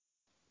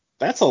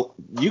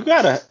You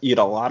gotta eat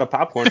a lot of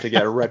popcorn to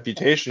get a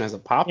reputation as a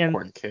And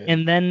popcorn kid.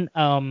 and then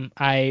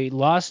I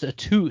lost a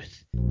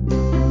tooth.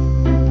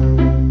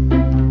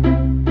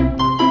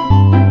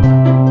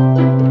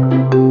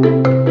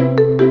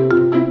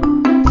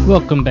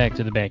 Welcome back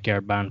to the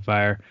Backyard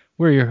Bonfire.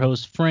 We're your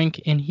host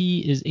Frank, and he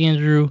is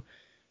Andrew.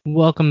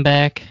 Welcome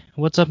back.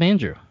 What's up,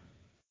 Andrew?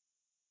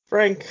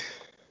 Frank,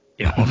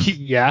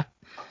 Yeah.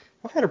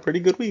 I've had a pretty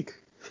good week.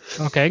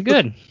 Okay,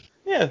 good.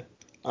 Yeah.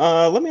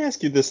 Let me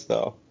ask you this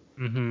though.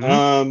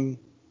 Mm-hmm.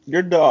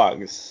 Your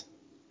dogs,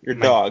 your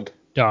My dog,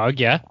 dog,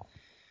 yeah.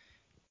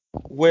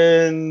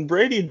 when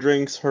Brady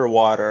drinks her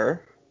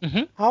water,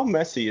 Mm-hmm. how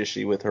messy is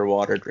she with her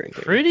water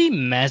drinking? Pretty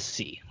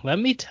messy. Let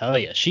me tell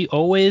you.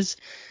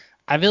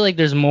 I feel like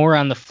there's more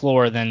on the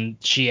floor than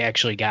she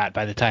actually got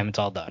by the time it's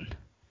all done.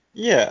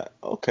 Yeah,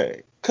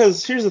 okay.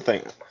 'Cause here's the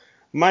thing.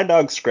 My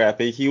dog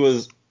Scrappy, he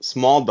was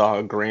small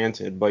dog,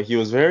 granted, but he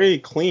was very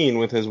clean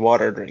with his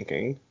water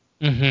drinking.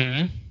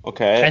 Mm-hmm.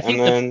 Okay, I and think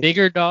the then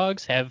bigger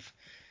dogs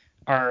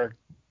are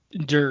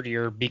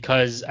dirtier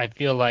because I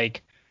feel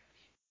like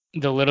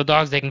the little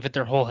dogs, they can fit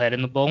their whole head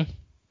in the bowl,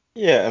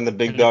 yeah, and the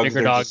big and the dogs, bigger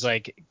they're dogs, just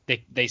like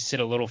they sit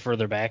a little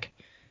further back.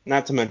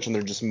 not to mention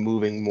they're just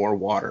moving more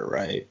water,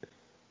 right?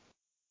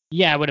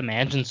 Yeah, I would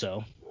imagine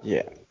so.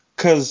 Yeah.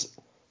 'Cause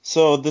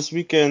so this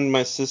weekend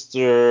my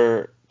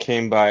sister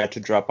came by to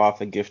drop off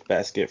a gift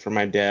basket for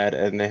my dad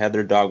and they had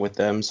their dog with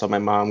them, so my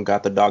mom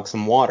got the dog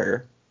some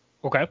water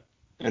Okay.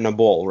 in a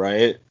bowl,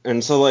 right?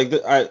 And so like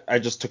I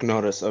just took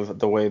notice of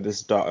the way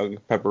this dog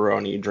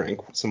Pepperoni drank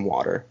some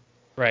water.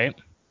 Right.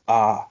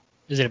 Ah,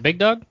 Is it a big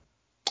dog?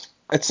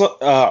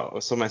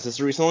 so my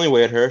sister recently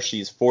weighed her.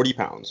 She's 40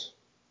 pounds.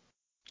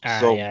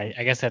 So Yeah,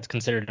 I guess that's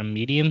considered a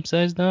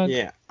medium-sized dog.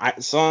 yeah, I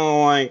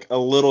so like a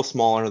little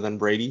smaller than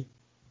Brady.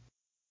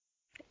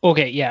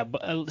 Okay, yeah,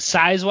 but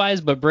size-wise,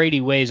 but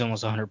Brady weighs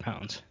almost 100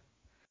 pounds.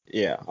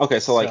 Yeah. Okay,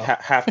 so like So,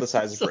 half the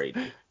size of so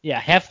Brady. yeah,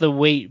 half the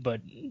weight,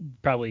 but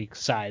probably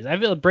size. I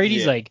feel like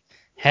Brady's Yeah. like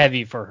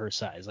heavy for her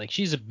size. Like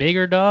she's a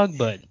bigger dog,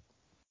 but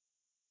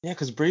Yeah,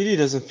 because Brady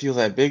doesn't feel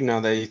that big now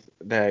that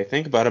I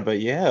think about it, but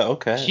yeah,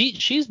 okay.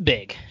 she's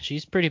big.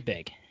 She's pretty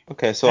big.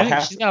 Okay, so I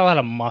think she's got a lot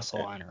of muscle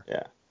yeah, on her.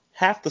 yeah.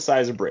 Half the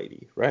size of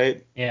Brady,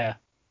 right? Yeah.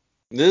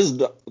 This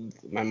do-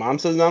 my mom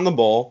says on the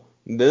bowl,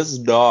 this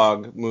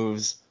dog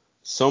moves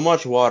so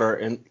much water,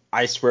 and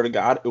I swear to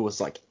God, it was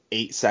like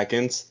 8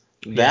 seconds.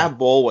 Yeah. That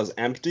bowl was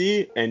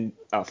empty, and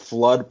a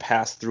flood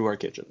passed through our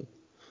kitchen.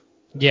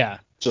 Yeah.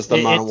 Just the It,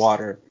 amount of it's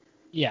water.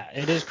 yeah,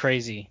 it is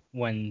crazy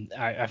when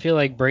I feel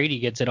like Brady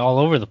gets it all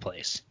over the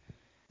place.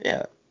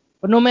 Yeah,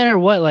 But no matter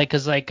what, like,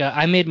 cause like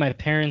I made my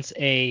parents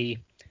a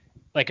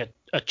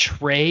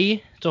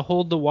tray to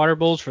hold the water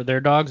bowls for their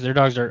dogs. Their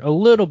dogs are a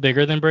little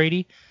bigger than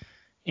Brady,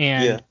 yeah,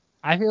 and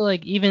I feel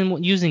like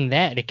even using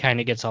that, it kind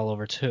of gets all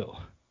over too.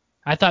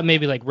 I thought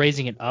maybe like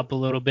raising it up a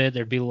little bit,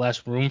 there'd be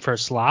less room for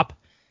slop.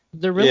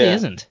 There really yeah.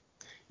 isn't.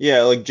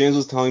 Yeah, like James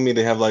was telling me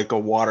they have like a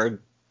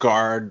water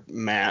guard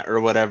mat or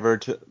whatever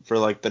for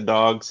like the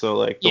dog, so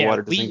like the Yeah,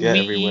 water doesn't get we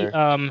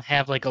everywhere.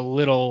 have like a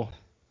little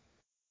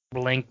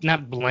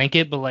not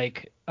blanket, but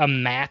like a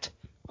mat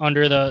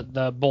under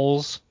the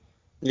bowls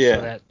so Yeah.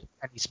 that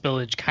any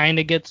spillage kind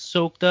of gets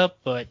soaked up,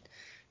 but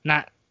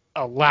not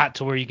a lot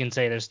to where you can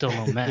say there's still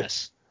no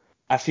mess.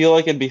 I feel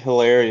like it'd be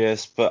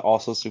hilarious, but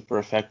also super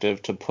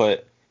effective to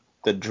put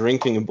the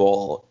drinking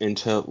bowl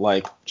into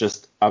like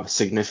just a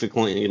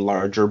significantly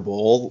larger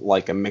bowl,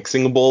 like a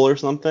mixing bowl or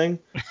something,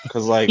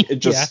 because like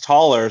it's Yeah, just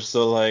taller,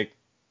 so like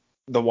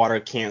the water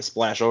can't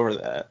splash over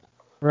that.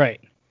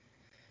 right.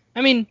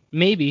 I mean,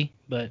 maybe,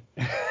 but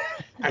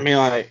I mean,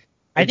 like it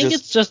I think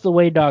just it's just the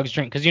way dogs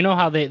drink, because you know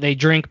how they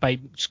drink by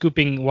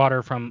scooping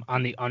water from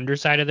on the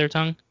underside of their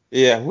tongue,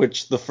 yeah.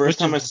 Which the first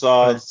which time I is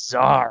saw,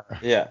 bizarre.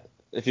 yeah.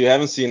 If you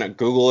haven't seen it,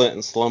 Google it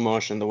in slow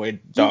motion. The way Do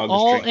dogs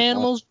all drink water.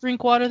 animals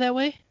drink water that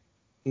way?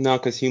 No,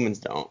 because humans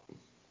don't.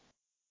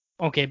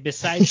 Okay,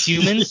 besides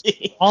humans,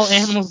 all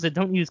animals that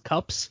don't use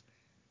cups?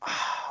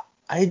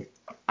 I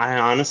I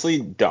honestly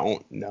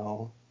don't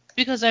know.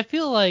 Because I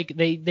feel like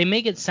they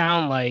make it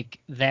sound like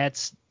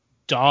that's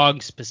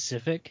dog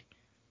specific,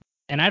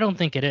 and I don't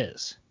think it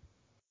is.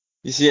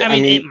 You see, I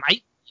mean, it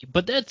might be,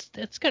 but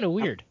that's kind of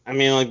weird. I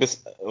mean,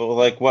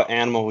 like what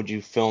animal would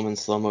you film in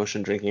slow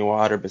motion drinking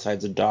water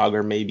besides a dog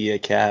or maybe a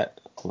cat?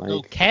 So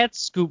Like, cats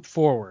scoop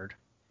forward,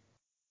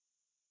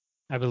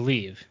 I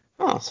believe.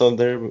 oh, so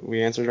there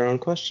we answered our own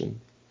question.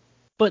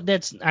 But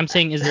I'm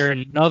saying, is there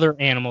another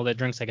animal that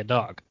drinks like a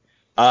dog?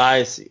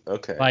 I see.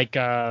 Okay, Like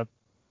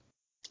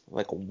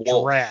like a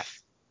wolf.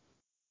 giraffe.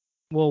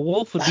 Well,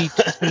 wolf would be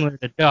too similar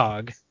to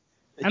dog.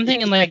 I'm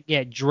thinking like,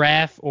 yeah,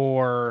 giraffe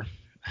or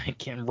I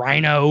can't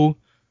rhino.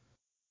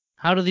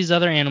 How do these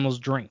other animals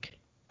drink?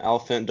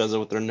 Elephant does it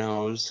with their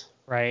nose,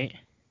 Right?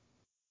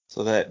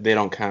 so that they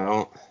don't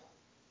count.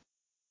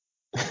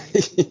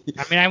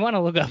 I mean, I want to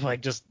look up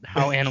like just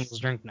how animals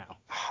drink now.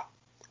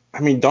 I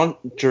mean,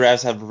 don't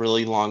giraffes have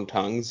really long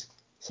tongues?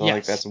 So like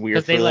Yes, that's weird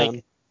because they for like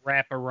them.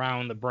 wrap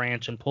around the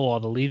branch and pull all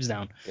the leaves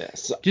down. Yeah,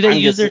 so Do they I'm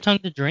use their guessing tongue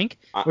to drink,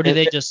 or do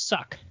they it, just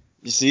suck?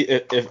 You see,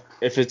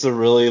 if it's a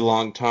really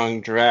long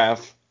tongue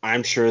giraffe,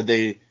 I'm sure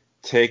they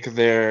take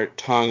their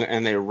tongue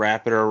and they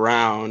wrap it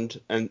around,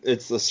 and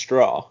it's the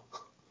straw.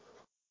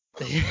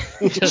 They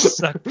just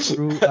suck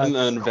through And a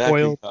then vacuum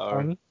coiled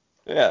power. tongue.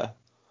 Yeah,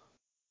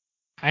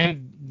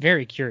 I'm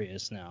very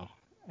curious now.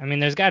 I mean,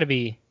 there's got to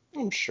be.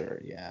 I'm sure.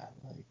 Yeah,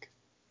 like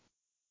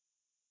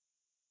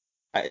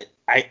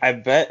I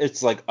bet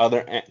it's like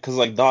other because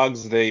like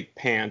dogs they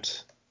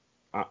pant,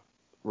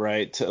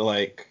 right? To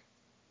like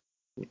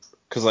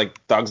because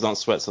like dogs don't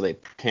sweat, so they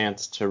pant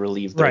to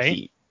relieve their Right.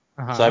 heat.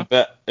 So I Uh-huh.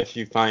 bet if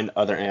you find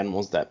other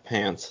animals that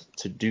pant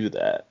to do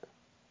that,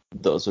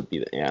 those would be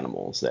the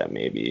animals that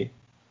maybe.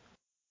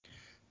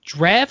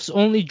 Giraffes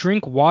only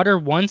drink water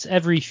once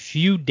every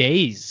few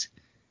days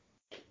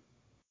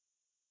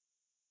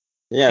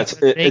Yeah, because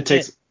they it get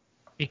takes.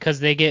 because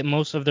they get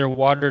most of their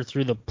water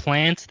through the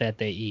plants that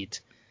they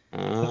eat.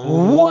 Uh,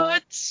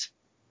 What?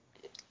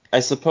 I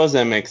suppose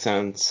that makes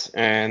sense,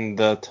 and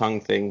the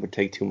tongue thing would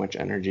take too much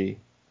energy.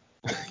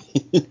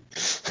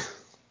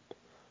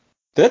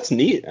 That's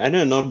neat. I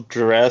didn't know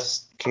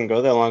giraffes can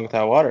go that long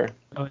without water.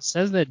 Oh, it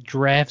says that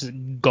giraffes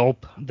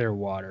gulp their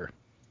water.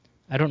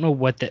 I don't know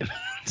what that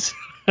means.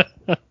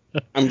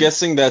 I'm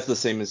guessing that's the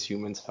same as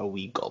humans, how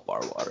we gulp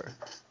our water.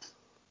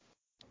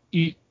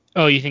 you,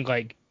 oh, you think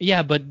like,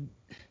 yeah, but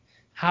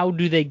how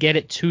do they get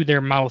it to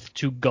their mouth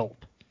to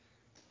gulp?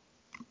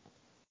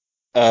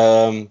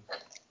 Um,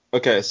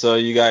 okay, so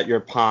you got your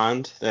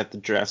pond that the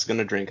giraffe's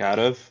gonna drink out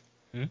of.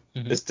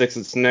 Mm-hmm. It sticks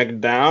its neck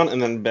down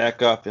and then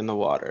back up in the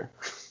water.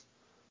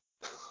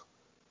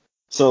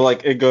 So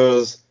like it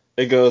goes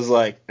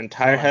like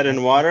entire Oh, I head in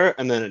hope not. water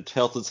and then it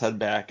tilts its head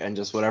back and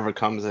just whatever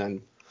comes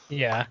in.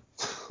 Yeah.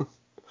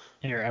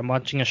 Here, I'm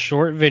watching a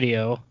short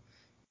video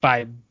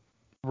by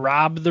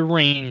Rob the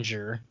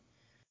Ranger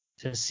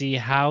to see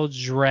how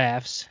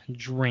giraffes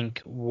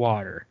drink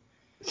water.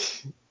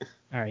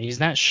 All right, he's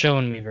not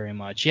showing me very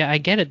much. Yeah, I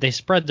get it. They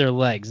spread their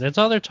legs. That's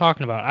all they're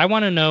talking about. I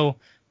want to know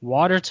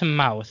water to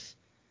mouth.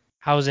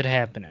 How is it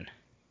happening?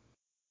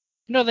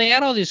 You know, they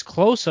had all these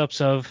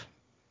close-ups of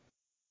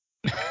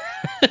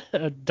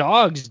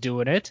dogs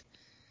doing it.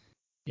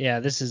 Yeah,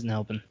 this isn't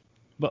helping.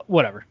 But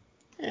whatever.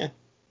 Yeah, yeah,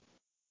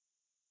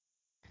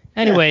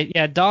 Anyway,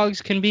 yeah,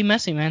 dogs can be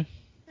messy, man.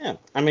 yeah.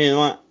 I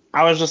mean,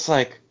 I was just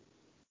like,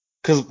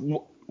 because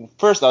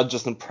first I was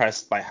just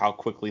impressed by how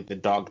quickly the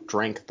dog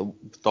drank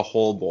the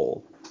whole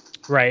bowl.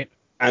 Right.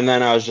 And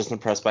then I was just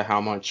impressed by how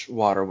much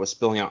water was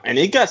spilling out. And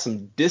it got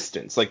some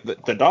distance. Like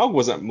the dog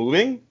wasn't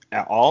moving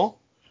at all,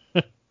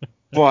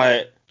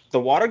 but the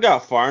water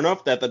got far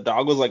enough that the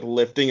dog was like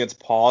lifting its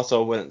paw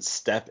so it wouldn't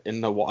step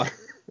in the water.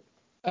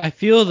 I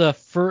feel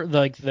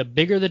the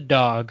bigger the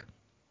dog,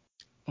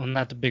 well,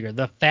 not the bigger,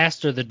 the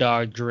faster the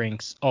dog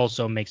drinks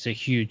also makes a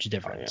huge Oh yeah,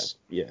 difference.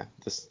 yeah.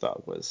 This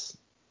dog was,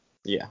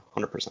 yeah,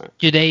 100%.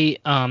 Do they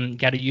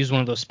got to use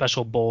one of those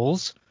special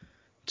bowls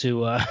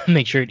to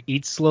make sure it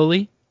eats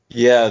slowly?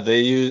 Yeah,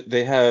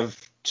 they have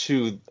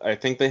two. I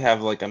think they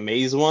have like a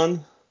maze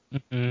one.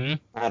 Hmm.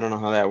 I don't know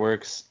how that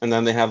works. And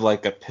then they have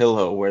like a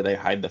pillow where they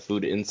hide the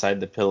food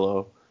inside the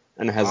pillow,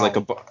 and it has like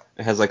Wow.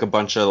 it has like a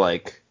bunch of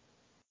like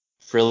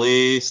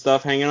frilly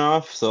stuff hanging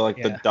off. So like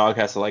the Yeah. dog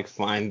has to like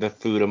find the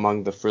food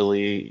among the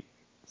frilly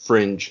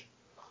fringe.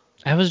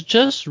 I was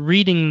just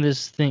reading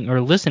this thing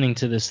or listening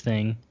to this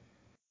thing.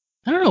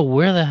 I don't know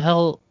where the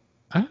hell.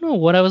 I don't know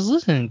what I was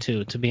listening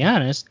to be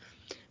honest.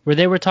 Where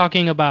they were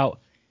talking about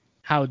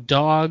how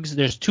dogs.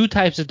 There's two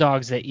types of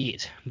dogs that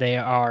eat. They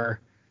are.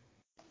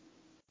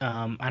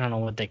 I don't know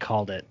what they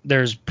called it.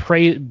 There's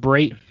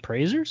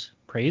praisers.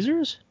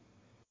 Praisers.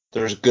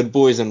 There's good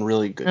boys and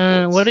really good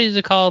boys. What is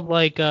it called?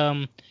 Like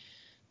the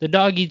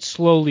dog eats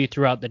slowly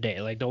throughout the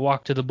day. Like they'll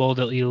walk to the bowl.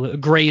 They'll eat a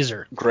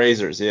grazer.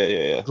 Grazers, yeah,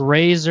 yeah, yeah.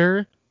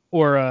 Grazer,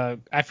 or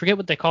I forget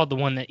what they called the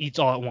one that eats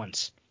all at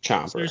once. So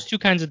Chomper. there's two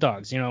kinds of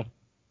dogs,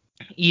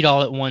 eat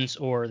all at once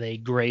or they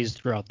graze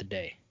throughout the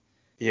day.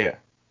 Yeah,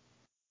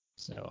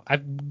 So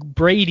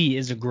Brady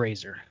is a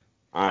grazer.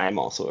 I'm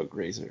also a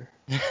grazer.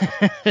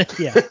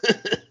 Yeah,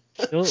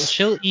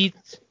 she'll eat.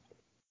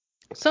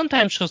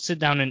 Sometimes she'll sit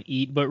down and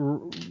eat,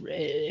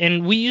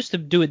 and we used to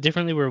do it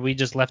differently where we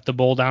just left the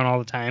bowl down all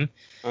the time.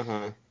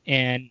 Uh-huh.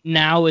 And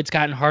now it's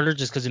gotten harder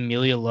just because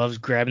Amelia loves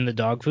grabbing the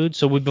dog food.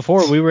 So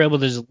before we were able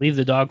to just leave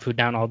the dog food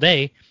down all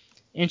day,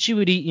 and she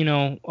would eat,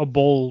 a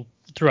bowl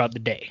throughout the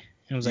day.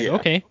 And it was like, Yeah.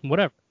 okay,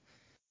 whatever.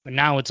 But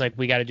now it's like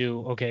we got to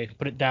do, okay,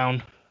 put it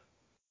down.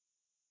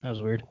 That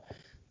was weird.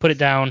 Put it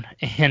down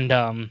and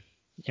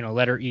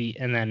let her eat,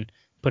 and then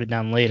put it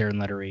down later and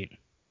let her eat.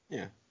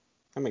 Yeah,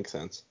 that makes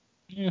sense.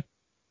 Yeah.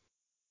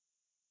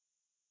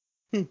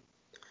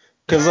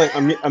 Because like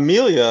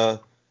Amelia,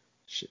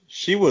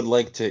 she would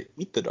like to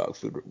eat the dog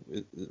food,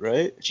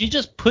 right? She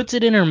just puts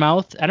it in her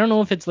mouth. I don't know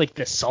if it's like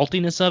the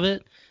saltiness of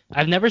it.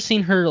 I've never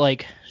seen her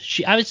like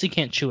she obviously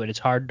can't chew it. It's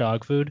hard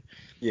dog food.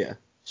 Yeah.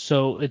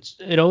 So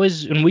it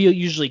always, and we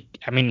usually,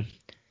 I mean,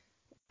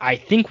 I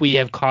think we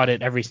have caught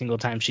it every single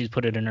time she's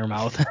put it in her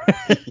mouth.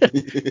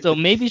 So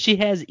maybe she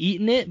has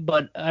eaten it,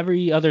 but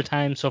every other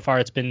time so far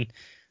it's been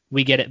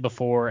we get it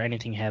before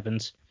anything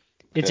happens.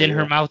 It's Okay, in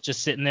her yeah. mouth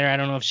just sitting there. I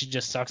don't know if she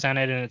just sucks on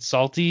it and it's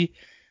salty,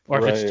 or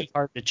if it's too Right.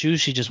 hard to chew,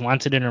 she just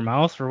wants it in her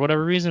mouth for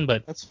whatever reason.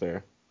 But That's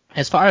fair.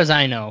 as far as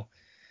I know,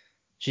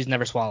 she's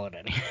never swallowed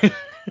any.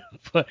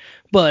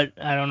 but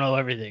I don't know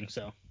everything,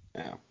 so.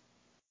 Yeah.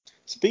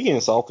 Speaking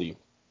of salty,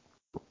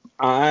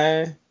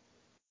 a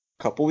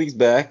couple weeks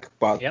back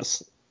bought Yep.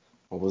 this.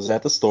 I was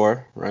at the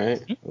store, right?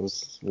 Mhm. I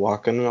was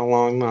walking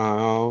along the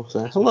aisle,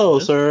 saying, As one "Hello,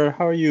 does. sir.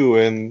 How are you?"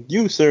 And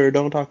you, sir,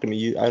 don't talk to me.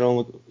 You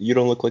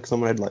don't look like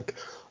someone I'd like.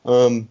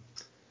 Um,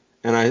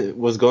 and I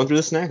was going through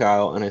the snack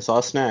aisle, and I saw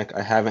a snack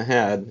I haven't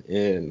had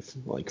in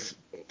like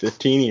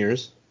 15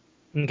 years,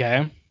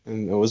 Okay.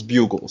 and it was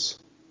Bugles.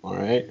 All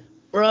right.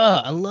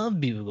 Bruh, I love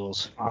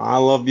bugles. I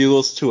love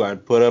Bugles too.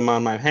 I'd put them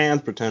on my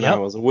hands, pretend I Yep.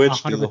 was a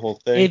witch, do the 100%. whole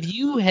thing. If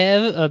you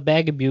have a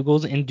bag of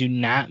bugles and do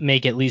not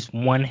make at least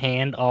one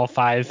hand all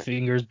 5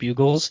 fingers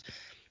bugles,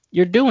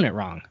 you're doing it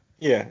wrong.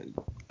 Yeah.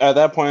 At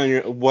that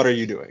point, what are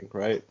you doing,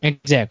 right?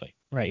 Exactly.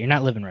 Right. You're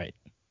not living right.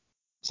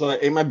 So I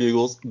ate my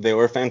Bugles. They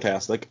were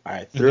fantastic. I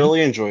Mm-hmm.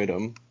 thoroughly enjoyed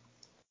them.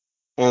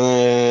 And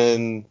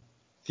then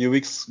a few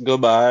weeks go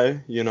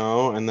by,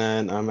 and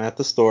then I'm at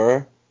the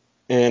store,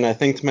 and I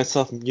think to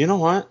myself, you know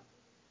what?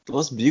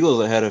 Those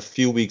Bugles I had a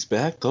few weeks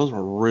back, those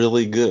were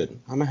really good.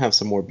 I'm gonna have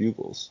some more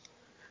Bugles.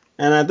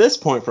 And at this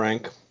point,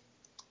 Frank,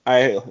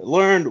 I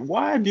learned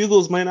why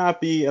Bugles might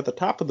not be at the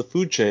top of the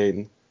food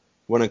chain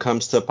when it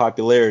comes to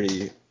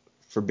popularity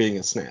for being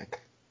a snack.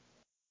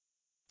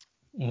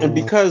 And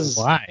because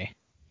Why?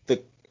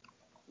 the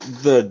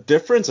the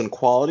difference in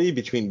quality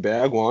between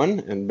bag one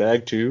and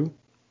bag two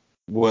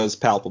was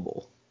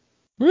palpable.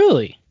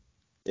 Really?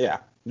 Yeah.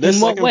 In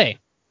what way?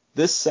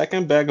 This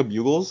second bag of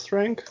Bugles,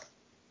 Frank,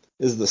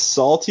 is the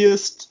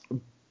saltiest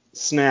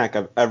snack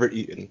I've ever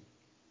eaten.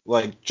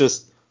 Like,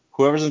 just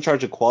whoever's in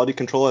charge of quality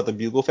control at the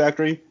Bugle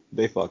factory,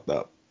 they fucked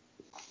up.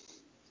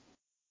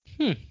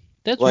 Hmm.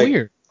 That's Like,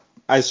 weird.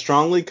 I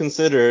strongly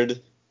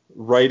considered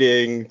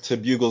writing to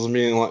Bugles and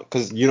being like,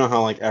 because you know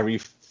how like every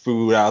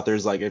food out there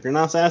is like, if you're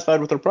not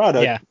satisfied with our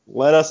product, Yeah.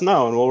 let us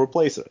know and we'll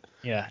replace it.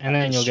 Yeah. And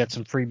then you'll get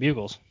some free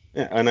bugles.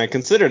 Yeah, and I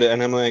considered it,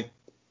 and I'm like,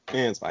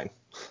 it's fine.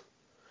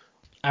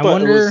 I But it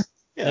wonder was,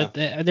 yeah,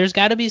 that there's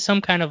got to be some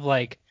kind of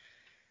like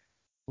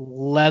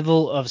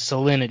level of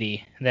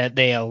salinity that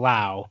they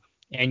allow,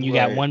 and you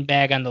got right. one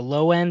bag on the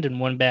low end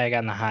and one bag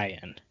on the high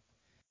end.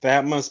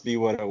 That must be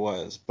what it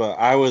was. But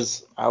I'm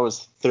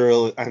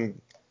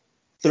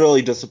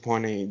thoroughly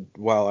disappointed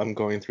while I'm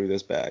going through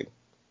this bag.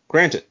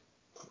 Granted,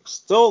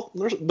 still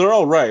they're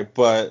all right,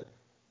 but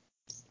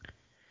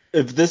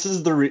if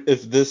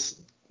this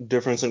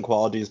difference in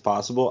quality is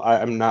possible,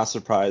 I'm not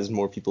surprised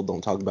more people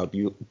don't talk about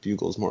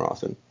Bugles more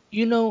often.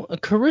 You know,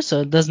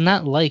 Carissa does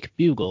not like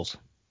bugles.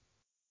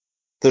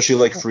 Does she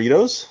like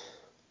Fritos?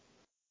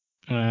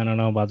 I don't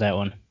know about that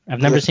one. I've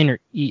Because never seen her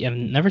eat. I've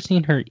never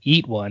seen her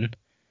eat one,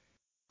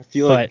 I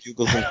feel like but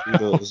Bugles and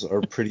Fritos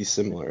are pretty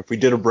similar. If we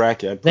did a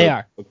bracket, I'd they put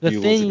are. The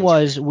Bugles thing against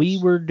was, we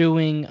Fritos. were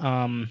doing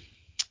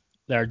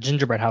our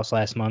gingerbread house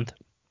last month,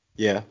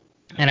 Yeah.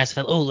 and I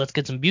said, "Oh, let's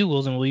get some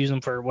bugles, and we'll use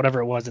them for whatever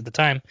it was at the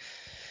time."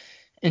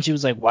 And she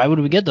was like, "Why would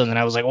we get those?" And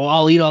I was like, "Well,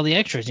 I'll eat all the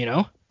extras, you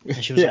know."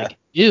 And she was Yeah. like,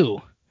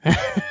 "Ew."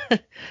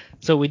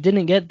 So we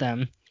didn't get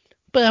them.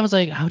 But I was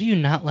like, "How do you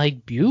not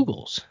like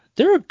bugles?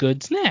 They're a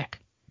good snack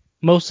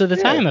most of the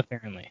Yeah. time,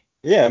 apparently."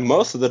 Yeah,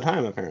 most of the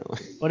time apparently.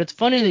 But it's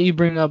funny that you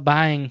bring up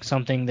buying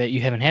something that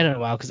you haven't had in a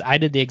while, because I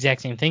did the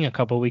exact same thing a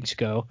couple of weeks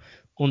ago.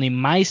 Only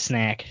my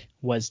snack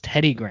was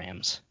Teddy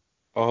Grahams.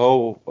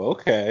 Oh,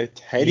 okay.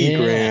 Teddy Yeah,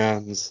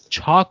 Grahams.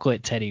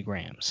 chocolate Teddy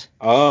Grahams.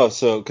 Oh,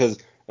 so because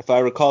if I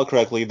recall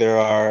correctly, there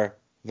are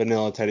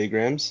vanilla Teddy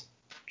Grahams,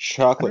 I don't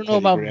chocolate know Teddy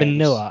about Grahams,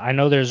 vanilla. I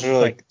know and there's they're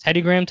like like,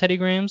 Teddy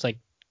Grahams, like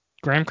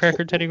graham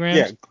cracker Teddy yeah,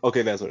 Grahams.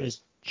 okay, that's what it There's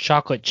is.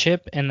 chocolate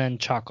chip and then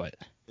chocolate.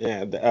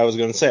 Yeah, I was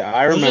gonna say,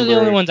 I Those are the only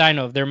remember, ones I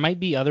know of. There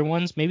might be other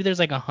ones. Maybe there's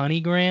like a honey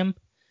graham.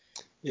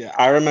 yeah,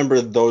 I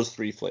remember those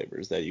three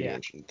flavors that you Yeah,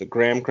 mentioned: the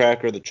graham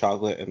cracker, the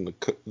chocolate, and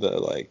the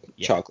like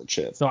yeah. chocolate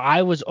chip. So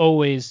I was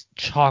always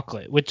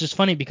chocolate, which is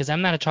funny because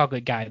I'm not a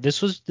chocolate guy.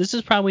 This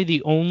is probably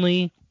the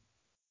only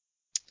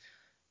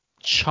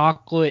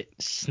chocolate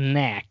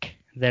snack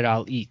that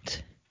I'll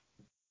eat.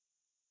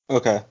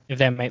 Okay. If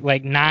that make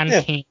like Yeah.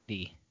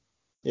 non-candy.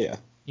 Yeah.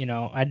 You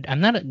know,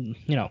 I'm not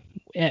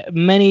a,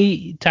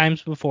 many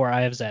times before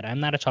I have said I'm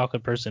not a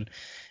chocolate person,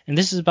 and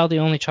this is about the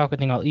only chocolate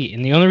thing I'll eat.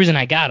 And the only reason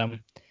I got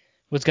them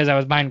was because I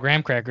was buying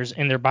graham crackers,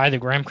 and they're by the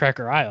graham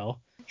cracker aisle,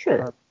 Sure.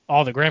 or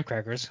all the graham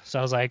crackers. So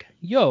I was like,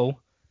 yo,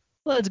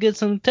 let's get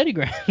some Teddy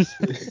Grahams.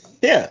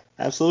 Yeah,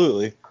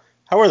 absolutely.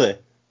 How are they?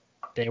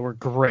 They were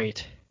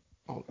great.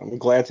 Oh, I'm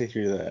glad to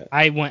hear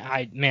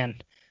that. Man,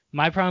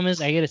 my problem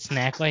is I get a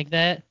snack like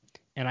that,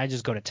 and I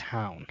just go to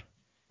town.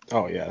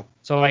 Oh yeah.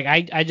 So like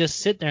I just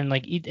sit there and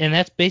like eat, and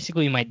that's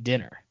basically my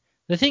dinner.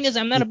 The thing is,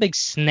 I'm not a big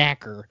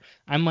snacker.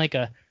 I'm like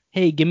a,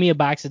 hey, give me a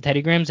box of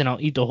Teddy Grahams and I'll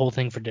eat the whole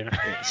thing for dinner.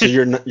 So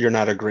you're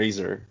not a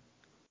grazer.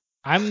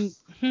 I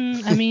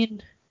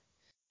mean,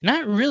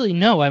 not really.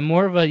 No, I'm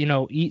more of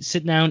a,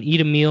 sit down,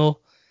 eat a meal.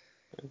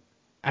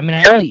 I mean,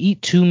 I only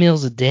eat 2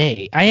 meals a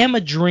day. I am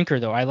a drinker,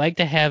 though. I like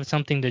to have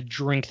something to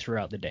drink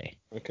throughout the day.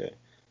 Okay.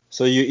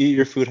 So you eat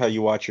your food how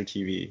you watch your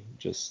TV,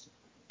 just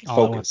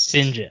Oh, I want to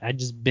binge focused. it. I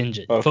just binge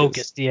it. Focused.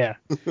 Focused, yeah.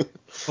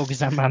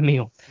 Focus on my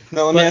meal.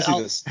 Now let me But ask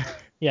you this.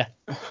 yeah.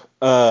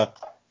 Uh,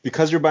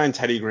 because you're buying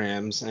Teddy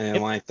Grahams and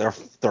Yep. like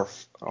they're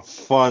a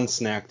fun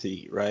snack to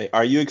eat, right?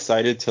 Are you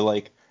excited to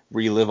like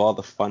relive all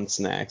the fun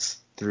snacks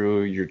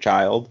through your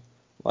child?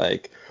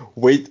 Like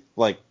wait,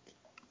 like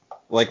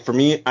for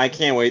me, I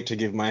can't wait to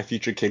give my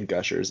future kid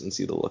Gushers and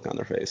see the look on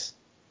their face.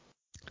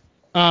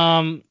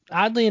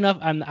 Oddly enough,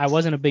 I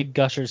wasn't a big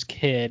Gushers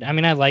kid. I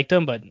mean, I liked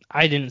them, but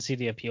I didn't see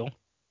the appeal.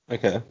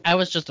 Okay, I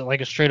was just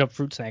like a straight up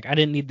fruit snack. I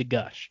didn't need the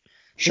gush.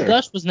 The sure.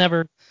 gush was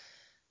never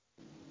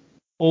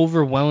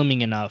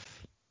overwhelming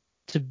enough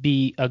to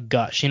be a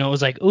gush. It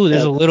was like, ooh,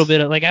 there's Yeah, a little that's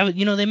bit of like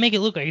they make it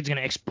look like it's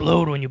gonna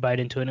explode when you bite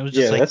into it. And it was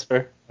just yeah, like that's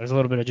fair. there's a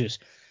little bit of juice.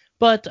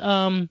 But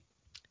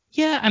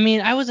yeah, I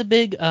mean, I was a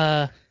big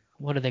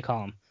what do they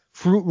call them?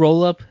 Fruit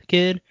roll up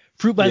kid.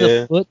 Fruit by the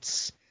Yeah.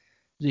 foots.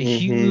 The Mm-hmm.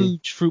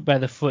 huge fruit by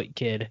the foot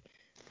kid.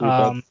 Fruit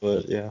by the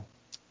foot, yeah.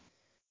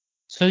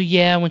 So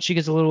yeah, when she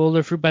gets a little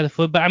older, fruit by the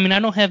foot. But I mean, I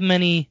don't have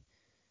many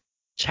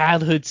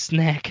childhood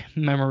snack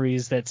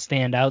memories that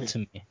stand out to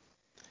me.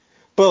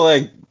 But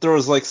like there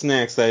was like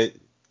snacks that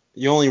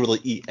you only really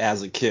eat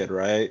as a kid,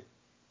 right?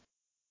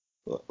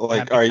 I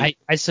Like mean, are you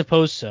I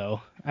suppose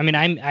so. I mean,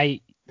 I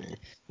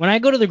when I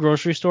go to the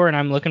grocery store and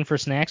I'm looking for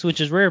snacks,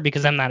 which is rare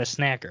because I'm not a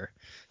snacker.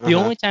 The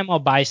uh-huh. only time I'll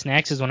buy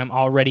snacks is when I'm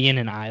already in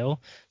an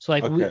aisle. So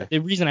like Okay. the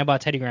reason I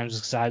bought Teddy Grahams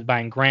is because I was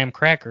buying graham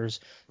crackers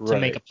to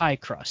make a Right. pie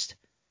crust.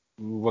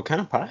 What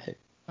kind of pie?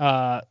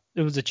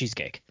 It was a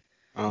cheesecake,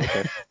 Oh,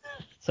 okay.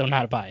 so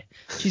not a pie,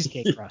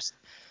 cheesecake crust.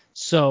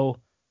 So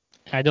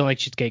I don't like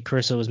cheesecake.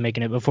 Carissa was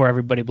making it before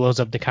everybody blows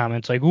up the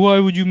comments like, why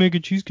would you make a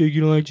cheesecake?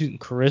 You don't like cheesecake.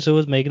 Carissa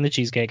was making the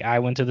cheesecake. I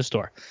went to the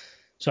store.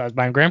 So I was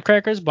buying graham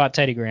crackers, bought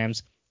Teddy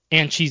Grahams,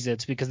 and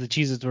Cheez-Its because the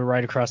Cheez-Its were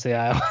right across the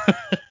aisle.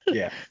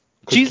 Yeah.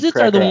 Cookie Cheez-Its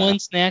are the cracker. one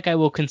snack I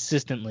will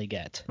consistently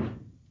get.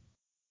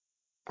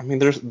 I mean,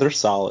 they're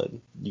solid.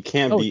 You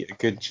can't Oh, beat a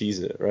good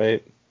Cheez-It,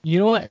 right? you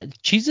know what?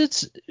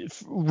 Cheez-Its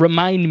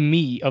remind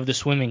me of the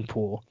swimming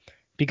pool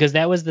because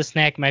that was the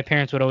snack my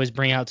parents would always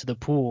bring out to the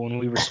pool when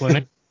we were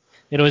swimming.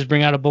 They'd always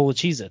bring out a bowl of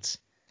Cheez-Its.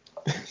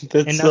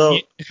 That's And so.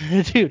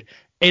 dude,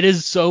 it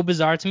is so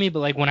bizarre to me, but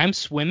like when I'm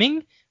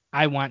swimming,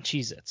 I want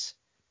Cheez-Its.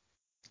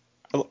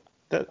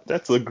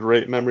 That's a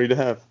great memory to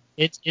have.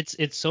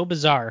 It's so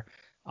bizarre.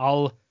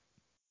 I'll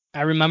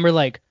I remember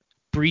like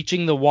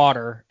breaching the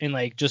water and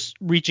like just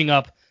reaching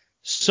up,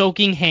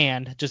 soaking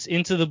hand just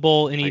into the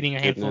bowl and My eating a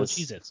handful of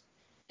goodness. Cheez-Its.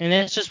 And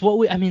that's just what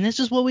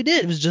we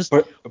did. It was just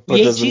But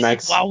we ate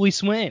Cheez-Its while we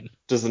swam.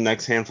 does the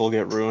next handful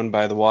get ruined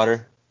by the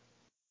water?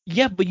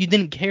 Yeah, but you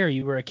didn't care.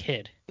 You were a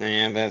kid.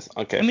 And that's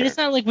okay, I mean, fair it's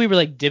not like we were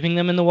like dipping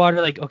them in the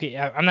water. Like, okay,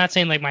 I'm not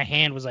saying like my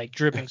hand was like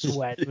dripping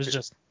sweat. It was enough.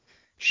 just,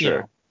 you Sure,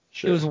 know, it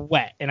sure. was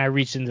wet, and I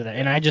reached into that,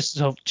 and Yeah. I just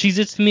so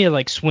Cheez-Its to me are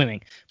like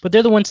swimming, but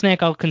they're the one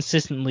snack I'll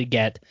consistently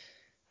get.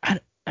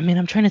 I mean,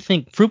 I'm trying to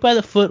think. Fruit by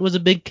the foot was a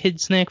big kid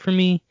snack for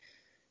me.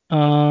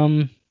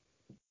 Um,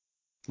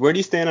 Where do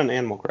you stand on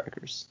animal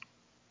crackers?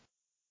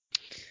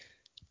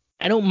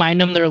 I don't mind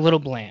them. They're a little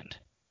bland,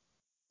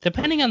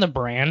 depending on the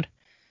brand.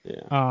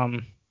 Yeah,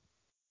 Um,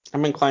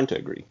 I'm inclined to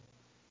agree.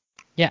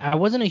 yeah, I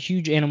wasn't a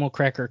huge animal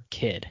cracker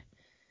kid,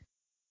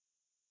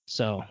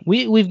 so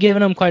we've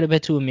given them quite a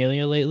bit to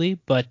Amelia lately,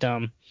 but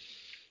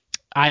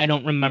I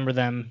don't remember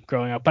them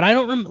growing up. But I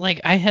don't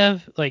like I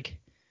have like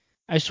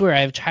I swear I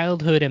have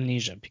childhood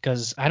amnesia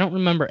because I don't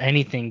remember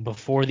anything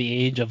before the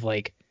age of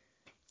like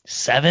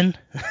 7.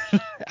 I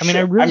mean, I Sure.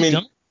 I really mean,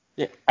 don't.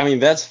 yeah, I mean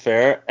that's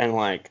fair. And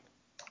like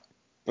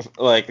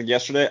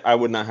yesterday, I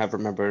would not have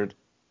remembered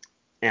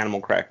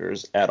animal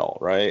crackers at all,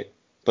 right?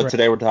 But Right.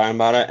 today we're talking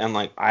about it, and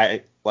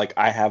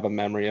I have a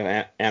memory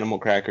of animal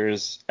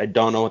crackers. I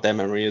don't know what that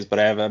memory is, but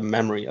I have a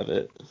memory of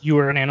it. You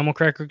were an animal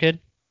cracker kid.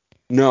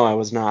 No, I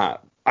was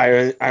not. What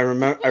is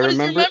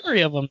your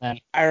memory of them then?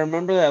 I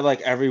remember that like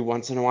every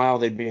once in a while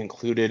they'd be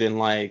included in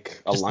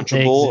like a Just that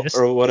they Lunchable exist.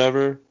 or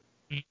whatever,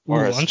 Ooh,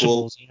 or a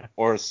Lunchables.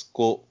 Yeah.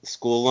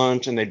 school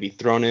lunch, and they'd be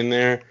thrown in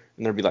there,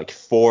 and there'd be like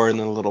four in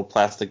the little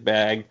plastic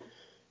bag,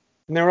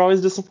 and they were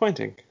always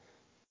disappointing.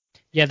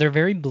 Yeah, they're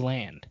very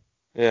bland.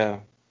 Yeah,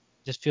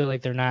 Just feel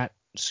like they're not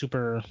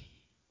super.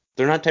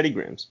 they're not Teddy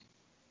Grahams.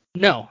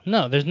 No,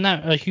 no, there's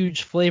not a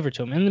huge flavor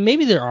to them. And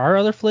maybe there are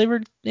other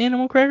flavored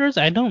animal crackers.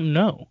 I don't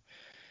know.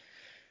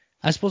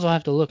 I suppose I'll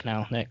have to look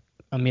now that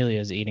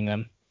Amelia's eating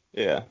them.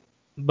 Yeah.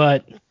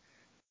 But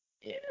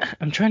yeah,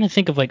 I'm trying to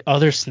think of like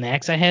other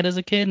snacks I had as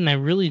a kid, and I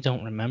really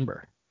don't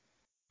remember.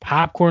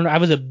 Popcorn. I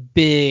was a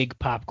big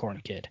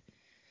popcorn kid.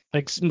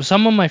 Like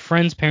some of my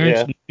friends'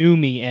 parents Yeah. knew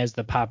me as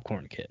the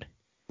popcorn kid.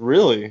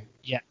 Really?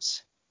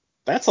 Yes.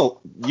 That's a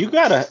you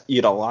gotta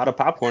eat a lot of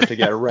popcorn to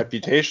get a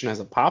reputation as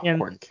a And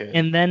popcorn kid.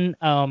 and then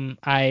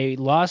I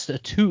lost a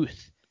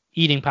tooth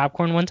eating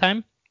popcorn one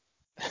time.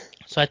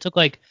 So I took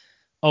like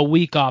a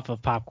week off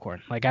of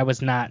popcorn. Like I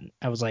was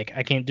like,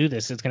 I can't do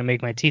this. It's gonna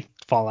make my teeth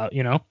fall out.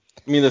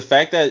 I mean, the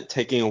fact that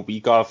taking a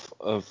week off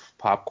of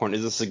popcorn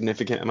is a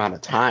significant amount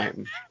of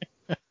time.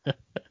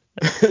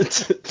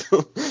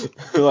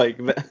 Like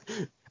that.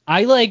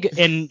 I like,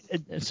 and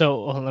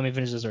so let me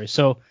finish the story.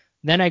 So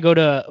then I go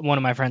to one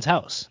of my friend's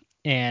house,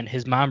 and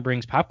his mom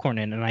brings popcorn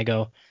in, and I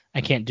go,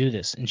 I can't do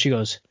this. And she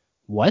goes,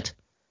 what?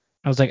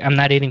 I was like, I'm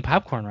not eating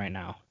popcorn right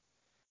now.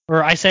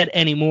 Or I said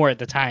anymore at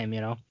the time,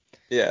 you know.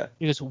 Yeah.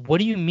 He goes, what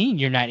do you mean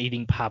you're not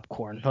eating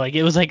popcorn? Like,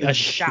 it was like a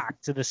shock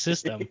to the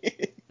system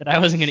that I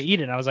wasn't going to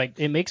eat it. And I was like,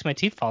 it makes my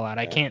teeth fall out.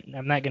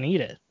 I'm not going to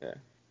eat it. Yeah.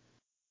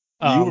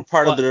 You were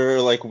part of But their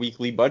like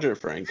weekly budget,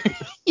 Frank.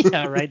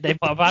 yeah, right. They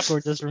bought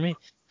popcorn just for me.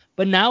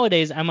 But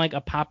nowadays, I'm like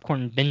a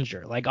popcorn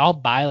binger. Like, I'll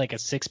buy like a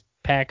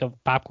 6-pack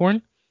of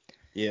popcorn,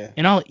 Yeah.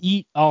 and I'll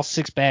eat all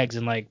 6 bags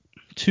in like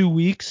 2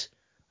 weeks.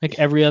 Like,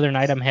 every other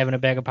night, I'm having a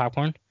bag of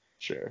popcorn.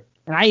 Sure.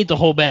 And I eat the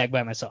whole bag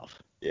by myself.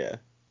 Yeah.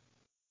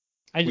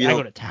 I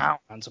go to town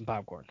on some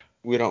popcorn.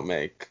 We don't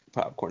make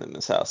popcorn in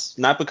this house.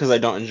 Not because I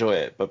don't enjoy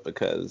it, but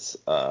because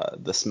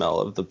the smell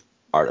of the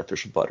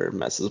artificial butter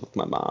messes with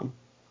my mom.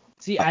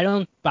 See, I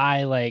don't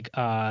buy like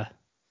I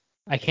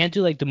can't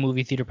do like the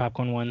movie theater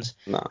popcorn ones.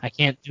 No. I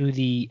can't do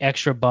the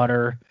extra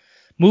butter.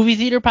 Movie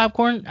theater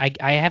popcorn,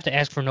 I have to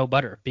ask for no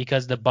butter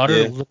because the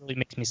butter literally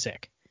makes me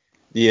sick.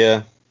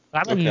 Yeah.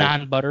 I'm a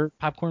non-butter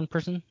popcorn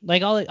person.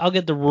 Like I'll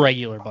get the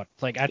regular butter.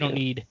 Like I don't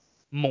need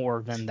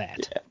more than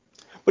that. Yeah.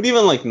 But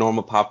even like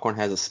normal popcorn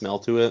has a smell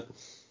to it.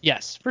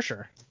 Yes, for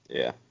sure.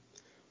 Yeah.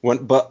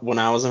 When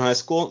I was in high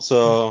school,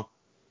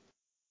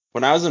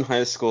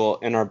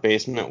 in our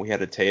basement we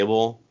had a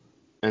table,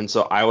 and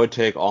so I would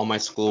take all my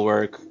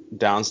schoolwork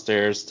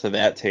downstairs to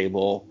that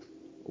table,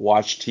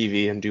 watch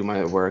TV and do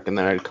my work, and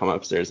then I'd come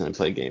upstairs and I'd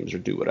play games or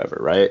do whatever,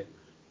 right?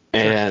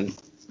 And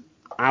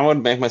I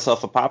would make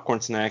myself a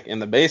popcorn snack in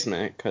the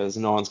basement because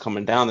no one's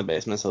coming down the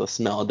basement, so the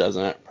smell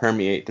doesn't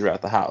permeate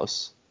throughout the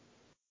house.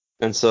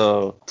 And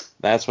so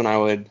that's when I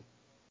would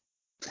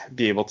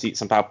be able to eat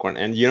some popcorn.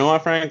 And you know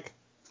what, Frank?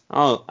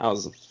 I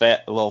was a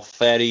little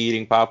fatty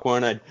eating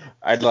popcorn.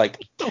 I'd like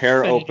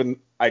tear open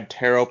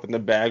the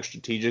bag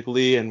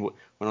strategally, and when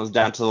it was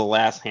down to the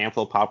last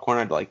handful of popcorn,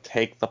 I'd like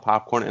take the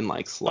popcorn and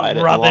like slide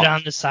it Rub along. it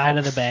on the side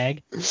of the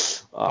bag.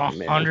 Oh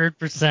man.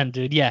 100%,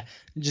 dude. Yeah,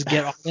 just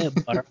get all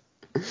that butter.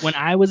 When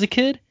I was a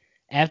kid,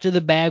 after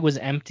the bag was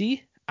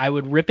empty, I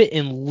would rip it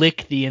and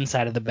lick the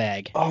inside of the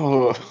bag.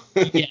 Oh.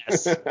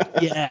 Yes.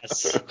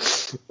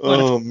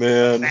 Oh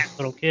man. Fat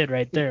little kid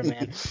right there,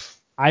 man.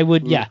 I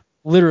would,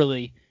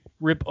 literally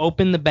rip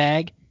open the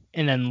bag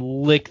and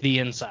then lick the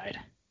inside.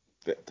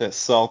 That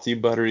salty,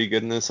 buttery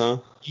goodness, huh?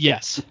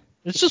 Yes.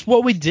 It's just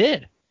what we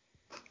did.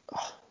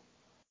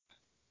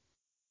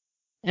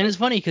 And it's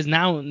funny because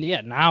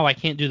now I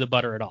can't do the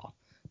butter at all.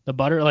 The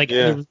butter,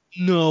 there's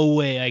no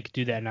way I could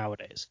do that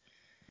nowadays.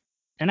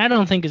 And I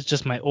don't think it's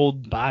just my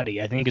old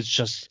body. I think it's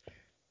just,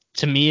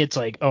 to me, it's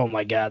like, oh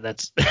my God,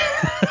 that's...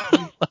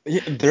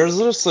 There's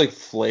just like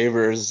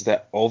flavors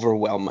that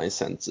overwhelm my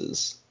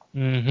senses.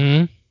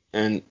 Mm-hmm.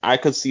 And I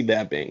could see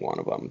that being one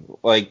of them.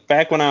 Like,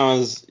 back when I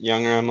was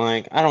younger, I'm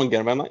like, I don't get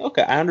it. But I'm like,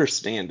 okay, I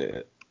understand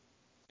it.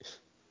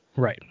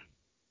 Right.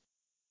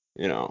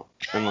 You know,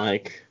 and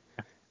like,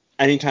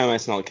 anytime I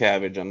smell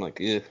cabbage, I'm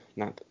like,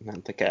 not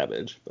the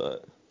cabbage,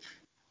 but...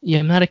 Yeah,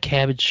 I'm not a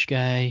cabbage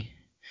guy.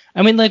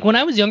 I mean, like, when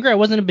I was younger, I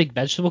wasn't a big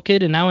vegetable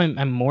kid, and now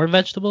I'm more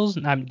vegetables.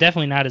 I'm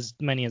definitely not as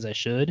many as I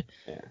should.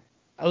 Yeah.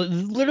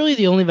 Literally,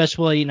 the only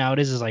vegetable I eat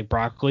nowadays is, like,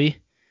 broccoli,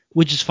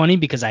 which is funny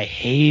because I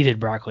hated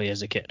broccoli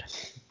as a kid.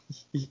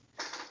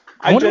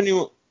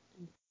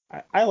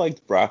 I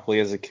liked broccoli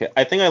as a kid.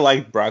 I think I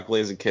liked broccoli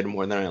as a kid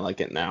more than I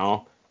like it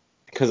now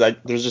because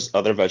there's just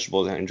other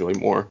vegetables I enjoy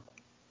more.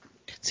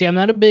 See, I'm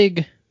not a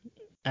big...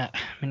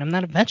 I'm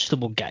not a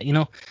vegetable guy. You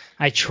know,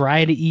 I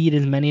try to eat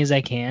as many as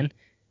I can,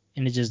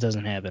 and it just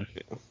doesn't happen.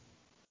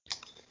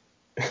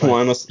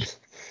 Yeah.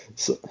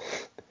 So,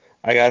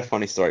 I got a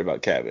funny story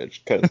about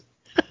cabbage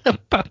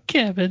about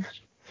cabbage.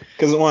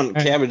 Because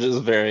cabbage is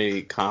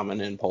very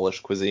common in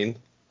Polish cuisine.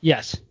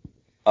 Yes.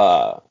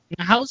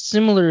 How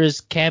similar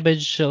is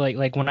cabbage to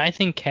like when I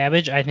think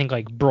cabbage, I think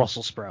like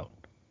Brussels sprout.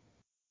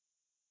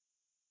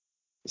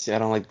 See, I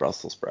don't like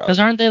Brussels sprouts. Because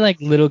aren't they like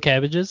little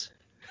cabbages?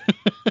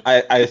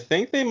 I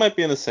think they might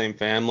be in the same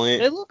family.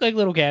 They look like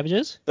little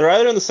cabbages. They're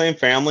either in the same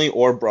family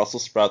or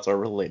Brussels sprouts are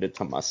related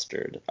to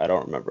mustard. I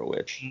don't remember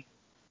which.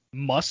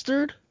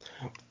 Mustard?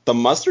 The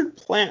mustard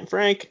plant,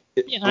 Frank?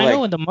 I know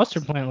what the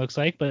mustard plant looks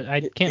like, but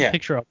I can't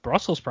picture a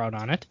Brussels sprout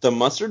on it. The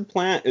mustard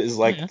plant is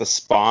like the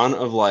spawn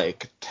of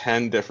like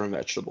 10 different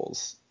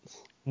vegetables.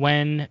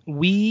 When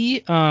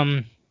we sorry,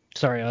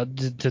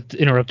 to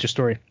interrupt your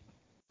story.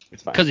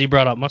 It's fine. Because you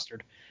brought up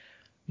mustard.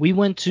 We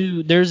went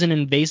to, there's an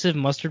invasive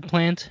mustard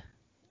plant.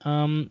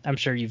 I'm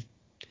sure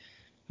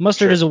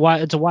mustard is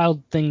it's a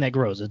wild thing that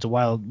grows. It's a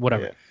wild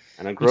whatever. Yeah.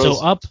 And it grows. And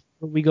so up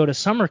when we go to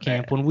summer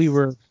camp when we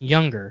were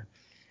younger.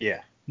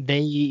 Yeah.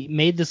 They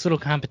made this little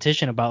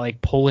competition about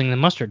like pulling the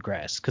mustard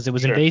grass because it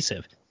was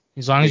invasive.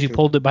 As long as you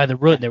pulled it by the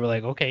root, they were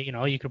like, okay,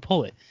 you could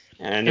pull it.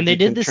 And they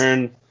did this.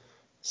 Turn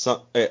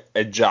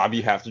a job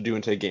you have to do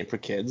into a game for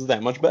kids,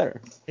 that much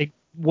better.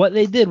 what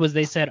they did was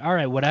they said, all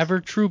right, whatever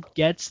troop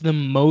gets the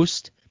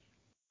most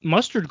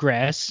mustard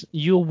grass,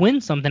 you'll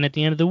win something at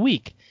the end of the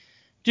week.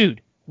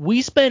 Dude,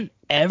 we spent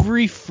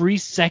every free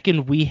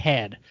second we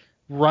had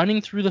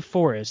running through the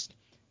forest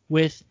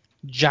with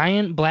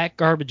giant black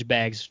garbage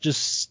bags,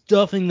 just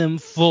stuffing them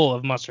full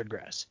of mustard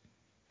grass.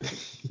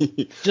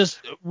 Just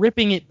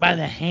ripping it by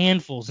the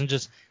handfuls and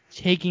just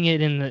taking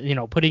it in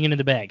the, putting it in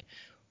the bag.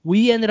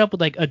 We ended up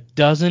with like a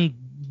dozen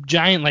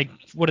giant, like,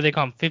 what do they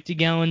call them,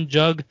 50-gallon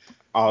jug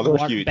they're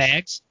water huge.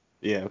 bags.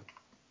 Yeah.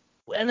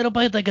 We ended up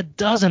with like a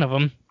dozen of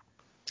them.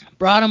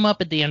 Brought them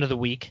up at the end of the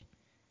week.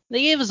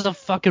 They gave us a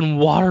fucking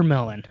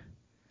watermelon.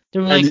 They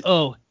were like,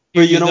 oh,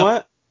 but you know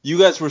what? You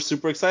guys were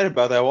super excited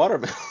about that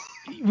watermelon.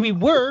 We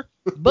were,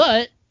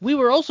 but we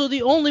were also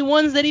the only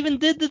ones that even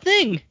did the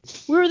thing.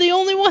 We were the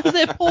only ones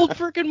that pulled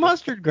freaking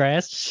mustard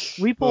grass.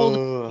 We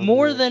pulled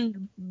more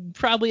than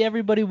probably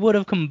everybody would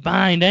have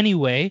combined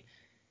anyway,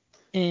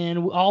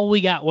 and all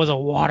we got was a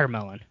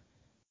watermelon.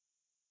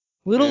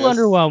 Little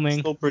underwhelming,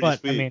 still pretty but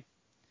sweet.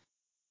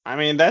 I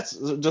mean, that's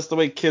just the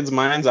way kids'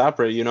 minds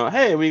operate.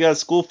 Hey, we got a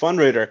school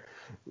fundraiser.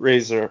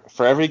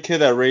 For every kid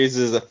that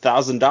raises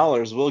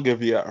 $1,000, we'll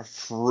give you a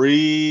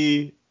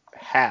free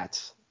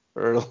hat.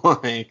 Or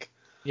like,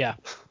 yeah.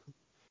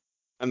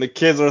 And the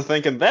kids are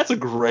thinking, that's a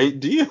great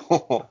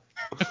deal.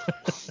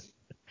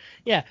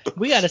 Yeah,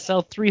 we got to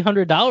sell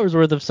 $300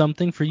 worth of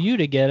something for you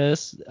to get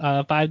us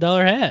a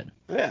 $5 hat.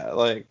 Yeah,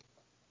 like.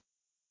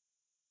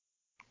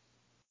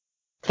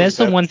 That's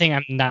the one thing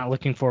I'm not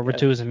looking forward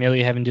to is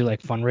Amelia having to do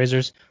like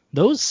fundraisers.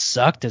 Those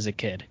sucked as a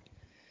kid.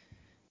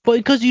 But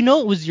because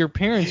it was your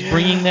parents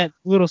bringing that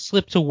little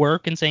slip to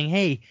work and saying,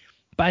 hey,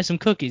 buy some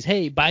cookies.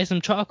 Hey, buy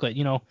some chocolate.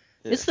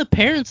 It's the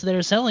parents that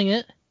are selling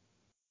it.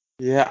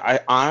 Yeah,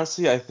 I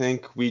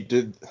think we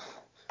did.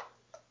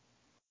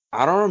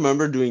 I don't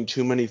remember doing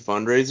too many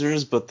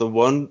fundraisers, but the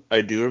one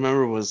I do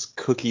remember was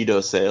cookie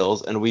dough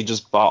sales, and we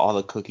just bought all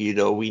the cookie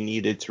dough we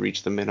needed to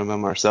reach the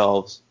minimum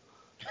ourselves.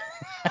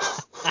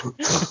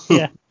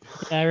 Yeah,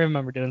 I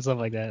remember doing stuff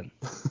like that.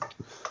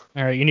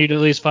 All right, you need at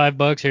least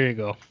 $5. Here you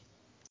go.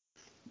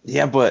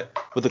 Yeah, but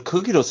with the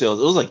cookie dough sales,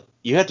 it was like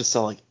you had to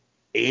sell like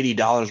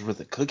 $80 worth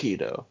of cookie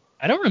dough.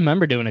 I don't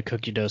remember doing a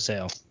cookie dough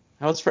sale.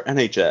 That was for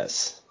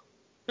NHS.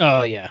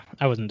 Oh, yeah.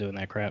 I wasn't doing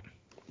that crap.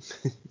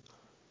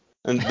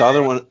 And the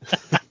other one...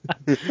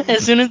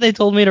 As soon as they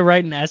told me to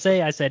write an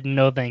essay, I said,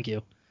 no, thank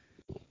you.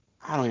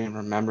 I don't even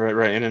remember it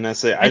writing an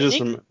essay.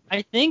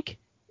 I think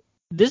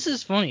this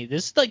is funny.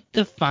 This, like,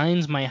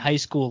 defines my high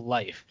school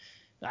life.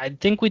 I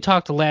think we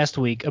talked last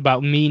week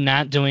about me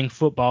not doing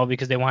football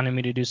because they wanted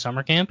me to do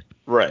summer camp.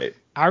 Right.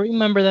 I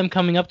remember them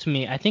coming up to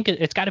me. I think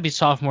it's got to be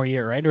sophomore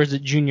year, right? Or is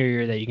it junior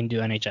year that you can do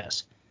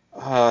NHS?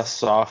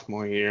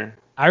 Sophomore year.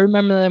 I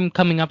remember them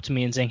coming up to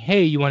me and saying,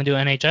 hey, you want to do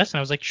NHS? And I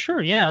was like,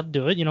 sure, yeah, I'll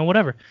do it,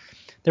 whatever.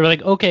 They were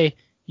like, okay,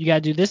 you got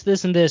to do this,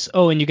 this, and this.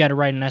 Oh, and you got to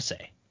write an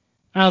essay.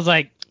 And I was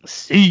like,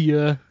 see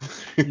ya.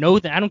 No,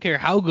 I don't care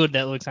how good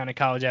that looks on a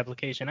college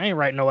application. I ain't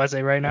writing no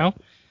essay right now.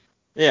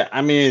 Yeah,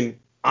 I mean,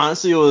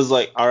 honestly, it was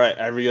like, all right,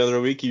 every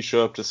other week you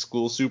show up to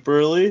school super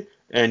early,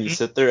 and you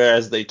sit there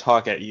as they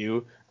talk at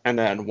you. And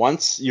then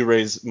once you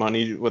raise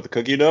money with the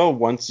cookie dough,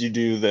 once you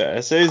do the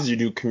essays, you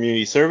do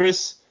community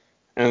service,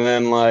 and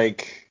then,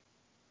 like,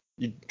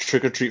 you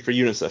trick or treat for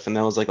UNICEF, and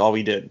that was, like, all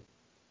we did.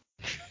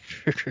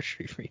 Trick or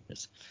treat for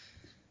UNICEF.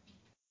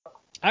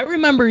 I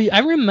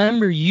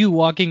remember you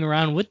walking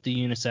around with the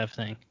UNICEF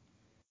thing.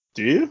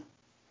 Do you?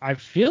 I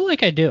feel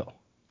like I do.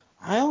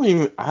 I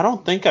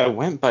don't think I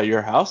went by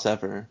your house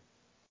ever.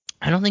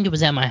 I don't think it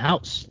was at my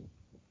house.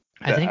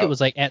 I think it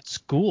was, like, at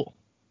school.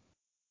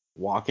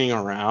 Walking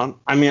around?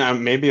 I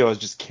mean, maybe I was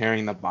just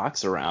carrying the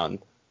box around,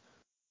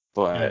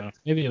 but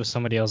maybe it was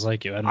somebody else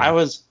like you. I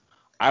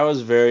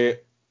was very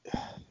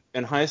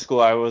in high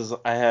school.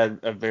 I had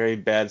a very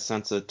bad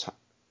sense of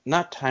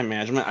not time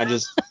management.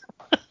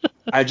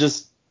 I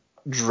just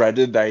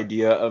dreaded the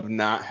idea of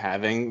not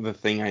having the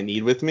thing I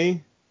need with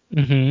me.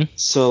 Mm-hmm.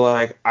 So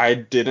like I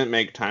didn't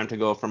make time to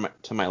go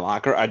to my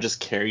locker. I just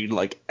carried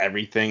like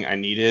everything I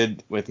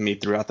needed with me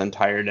throughout the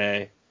entire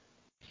day.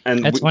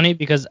 And that's funny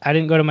because I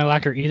didn't go to my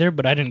locker either,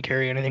 but I didn't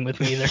carry anything with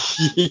me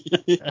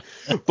either.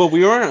 But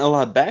we weren't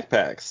allowed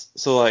backpacks,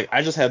 so like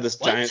I just had this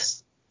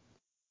giant.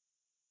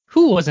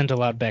 Who wasn't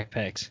allowed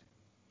backpacks?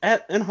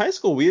 In high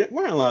school, we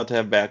weren't allowed to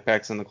have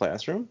backpacks in the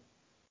classroom.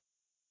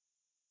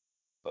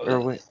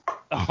 Or wait.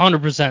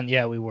 100%,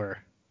 yeah, we were.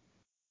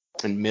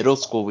 In middle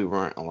school, we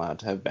weren't allowed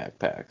to have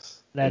backpacks.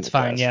 That's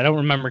fine. Yeah, I don't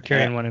remember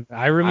carrying one.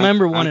 I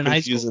remember one in high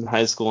school. In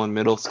high school and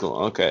middle school.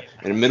 Okay.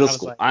 In middle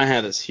school, I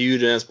had this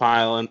huge ass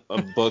pile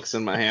of books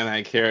in my hand that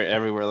I carry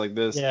everywhere like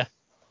this. Yeah.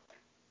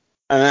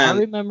 And then, I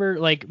remember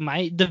like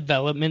my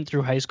development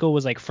through high school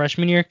was like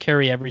freshman year,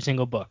 carry every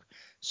single book.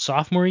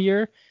 Sophomore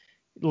year,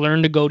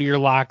 learn to go to your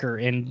locker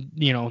and,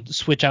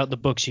 switch out the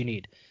books you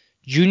need.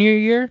 Junior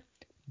year,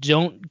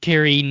 don't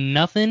carry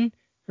nothing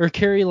or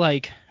carry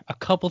like a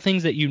couple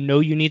things that you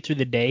need through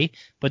the day,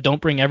 but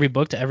don't bring every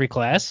book to every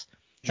class.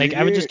 Like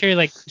I would just carry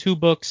like 2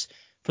 books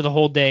for the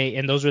whole day,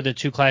 and those were the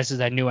 2 classes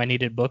I knew I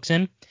needed books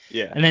in.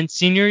 Yeah. And then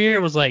senior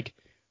year was like,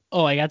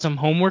 oh, I got some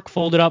homework,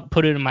 fold it up,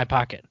 put it in my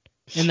pocket,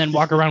 and then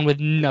walk around with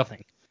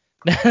nothing.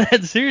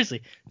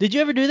 Seriously. Did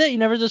you ever do that? You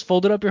never just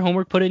folded up your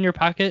homework, put it in your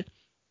pocket?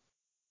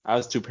 I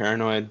was too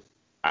paranoid.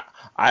 I,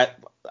 I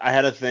I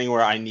had a thing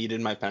where I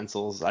needed my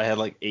pencils. I had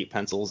like 8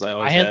 pencils. I I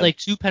always had had. like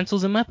 2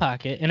 pencils in my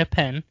pocket and a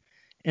pen,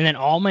 and then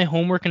all my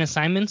homework and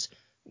assignments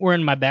were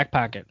in my back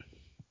pocket.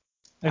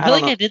 I I feel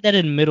don't like know. I did that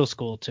in middle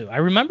school too. I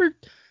remember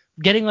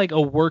getting like a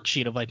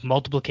worksheet of like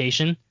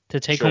multiplication to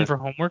take home Sure. for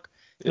homework,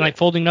 and Yeah. like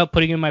folding it up,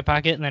 putting it in my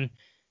pocket, and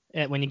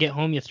then when you get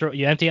home, you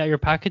empty out your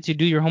pockets, you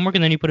do your homework,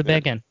 and then you put it Yeah.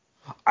 back in.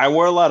 I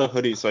wore a lot of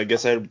hoodies, so I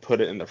guess I'd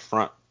put it in the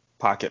front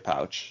pocket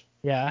pouch.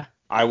 Yeah,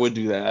 I would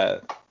do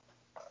that.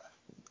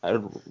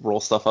 I'd roll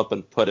stuff up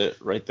and put it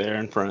right there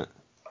in front.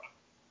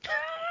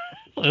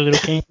 a little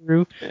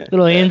kangaroo, Yeah,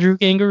 little yeah, Andrew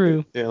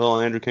kangaroo, yeah, little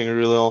Andrew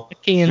Kangaroo, little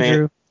a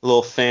Andrew.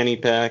 little fanny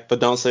pack. But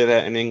don't say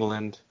that in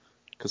England,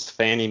 because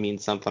fanny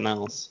means something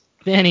else.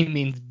 Fanny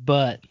means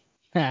butt.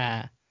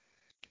 Ha,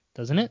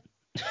 doesn't it?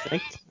 I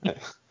think,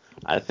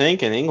 I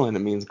think in England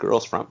it means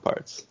girls' front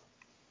parts.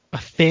 A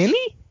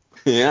fanny?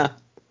 Yeah,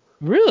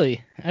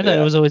 Really? I thought it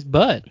yeah. was always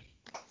butt.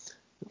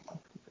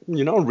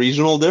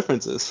 Regional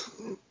differences.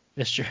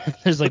 That's true.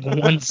 There's like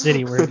one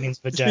city where it means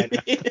vagina.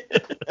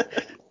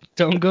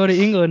 Don't go to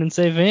England and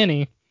say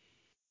fanny.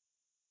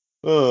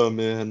 Oh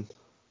man.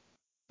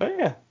 But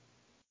yeah,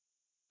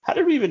 how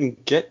did we even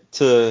get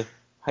to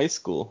high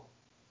school?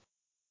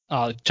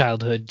 Oh,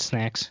 childhood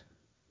snacks.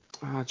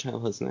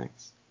 Childhood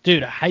snacks.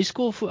 Dude, high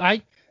school food.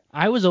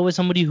 I was always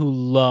somebody who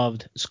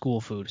loved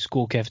school food,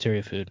 school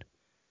cafeteria food.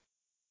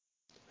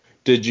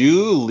 Did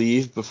you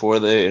leave before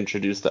they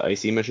introduced the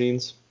icy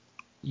machines?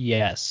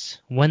 Yes.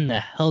 When the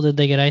hell did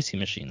they get icy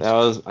machines?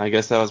 I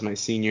guess that was my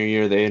senior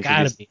year. They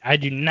Gotta introduced, be. I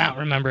do not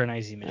remember an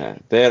icy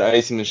machine. they had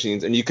icy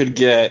machines, and you could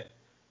get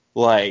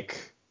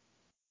like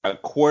a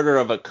quarter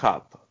of a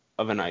cup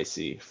of an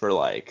icy for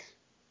like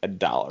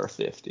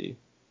 $1.50,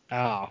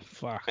 Oh,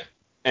 fuck.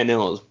 and it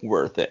was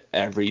worth it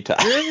every time.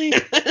 Really?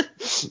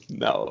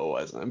 No, it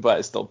wasn't, but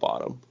I still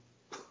bought them.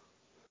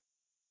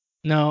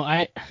 No,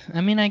 I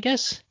mean, I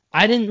guess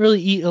I didn't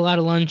really eat a lot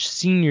of lunch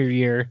senior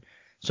year,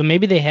 so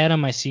maybe they had on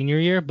my senior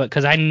year, but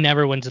because I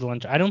never went to the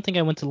lunch, I don't think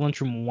I went to the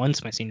lunchroom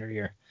once my senior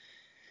year,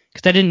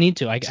 because I didn't need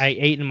to. I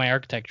ate in my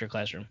architecture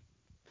classroom.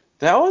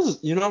 That was,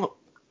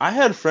 I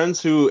had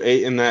friends who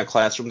ate in that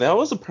classroom. That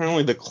was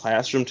apparently the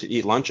classroom to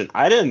eat lunch, and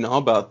I didn't know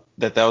about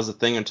that. That was a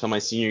thing until my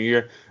senior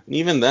year, and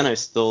even then, I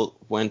still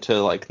went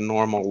to like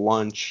normal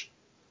lunch.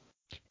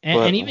 And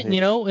But even,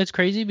 like, it's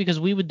crazy because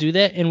we would do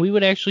that and we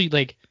would actually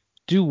like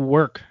do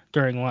work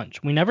during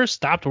lunch. We never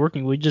stopped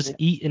working. We'd just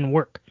eat and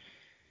work.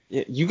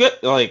 yeah, you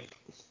get like,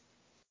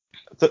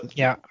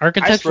 Yeah,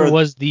 I architecture swear,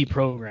 was the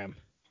program.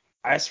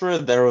 I swear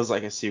there was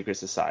like a secret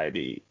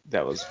society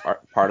that was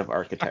part of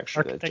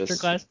architecture that Architecture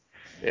just, class.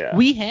 yeah,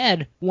 We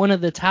had one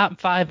of the top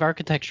 5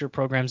 architecture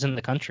programs in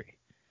the country.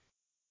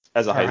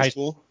 as a Our high high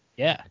school. school.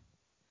 Yeah.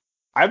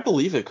 I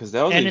believe it because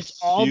that was a And it's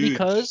all huge,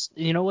 because,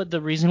 you know what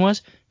the reason was?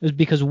 It was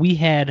because we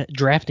had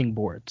drafting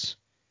boards,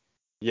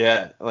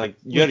 yeah, like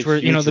you had a which were,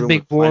 huge the room big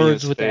with plenty of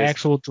boards with the space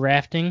actual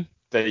drafting.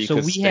 that you So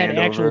could we had stand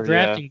actual over.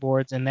 Yeah, drafting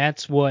boards, and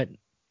that's what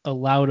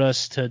allowed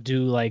us to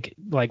do like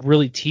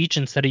really teach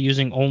instead of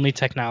using only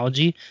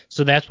technology.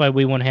 So that's why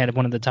we had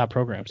one of the top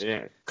programs.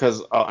 yeah,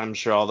 because I'm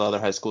sure all the other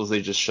high schools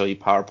they just show you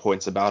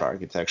PowerPoints about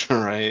architecture,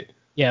 right?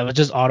 Yeah, it was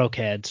just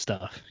AutoCAD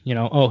stuff.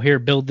 Oh, here,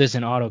 build this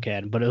in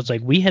AutoCAD. But it was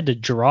like we had to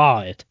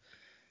draw it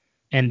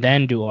and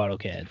then do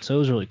AutoCAD. So it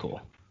was really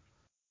cool.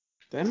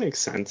 That makes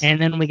sense.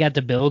 And then we got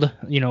to build,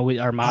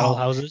 our model Oh,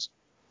 houses,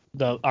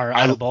 out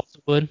I of balsa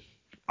wood.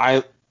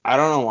 I I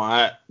don't know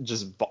why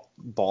just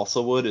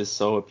balsa wood is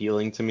so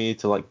appealing to me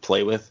to like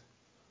play with.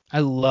 I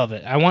love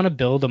it. I want to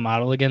build a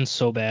model again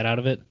so bad out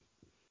of it.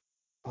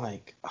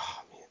 Like,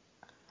 oh man,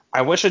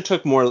 I wish I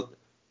took more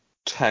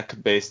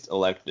tech-based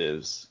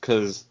electives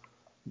because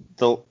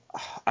the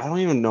I don't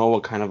even know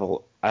what kind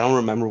of I don't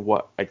remember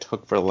what I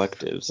took for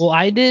electives. Well,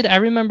 I did. I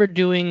remember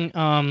doing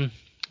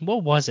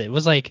what was it? It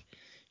was like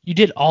you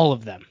did all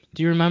of them.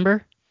 Do you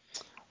remember?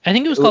 I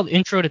think it was It, called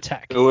Intro to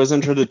it Tech. was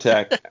intro to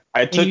tech.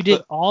 I And you took did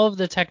the all of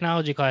the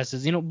technology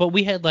classes, but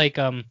we had like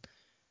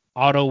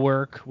auto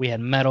work, we had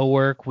metal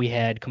work, we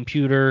had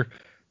computer,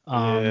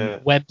 yeah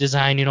web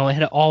design, it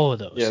had all of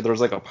yeah those. there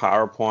was like a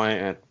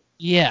PowerPoint and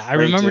Yeah, I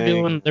remember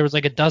printing. there was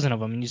like a dozen of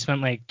them, and you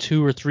spent like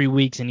 2 or 3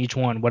 weeks in each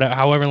one, whatever,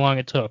 however long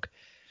it took.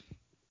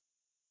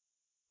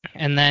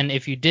 And then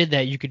if you did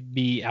that, you could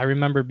be. I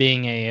remember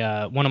being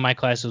one of my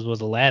classes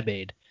was a lab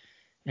aide,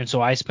 and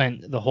so I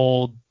spent the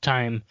whole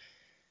time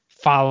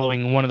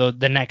following one of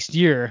the next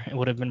year. It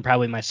would have been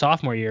probably my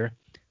sophomore year,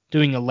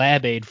 doing a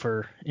lab aide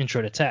for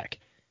Intro to Tech,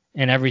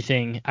 and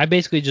everything. I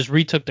basically just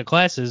retook the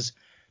classes,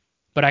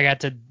 but I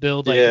got to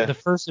build like Yeah the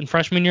first and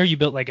freshman year. You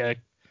built like a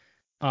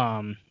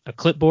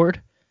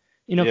clipboard,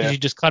 because yeah you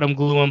just cut them,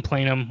 glue them,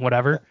 plane them,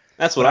 whatever.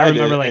 that's what But I I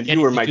remember did, like and you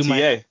getting were to my do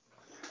my. TA.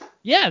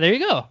 Yeah, there you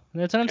go.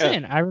 That's what I'm Yeah,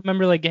 saying. I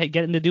remember like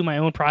getting to do my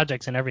own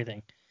projects and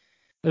everything.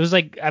 It was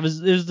like it was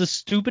the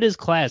stupidest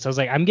class. I was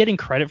like, I'm getting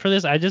credit for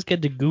this. I just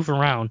get to goof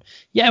around.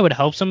 Yeah, it would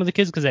help some of the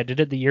kids because I did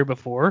it the year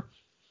before,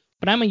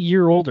 but I'm a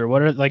year older.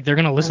 What are like they're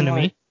gonna listen And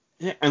to me? like,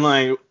 yeah, and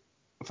like,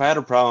 if I had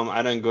a problem,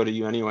 I didn't go to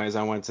you anyways.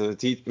 I went to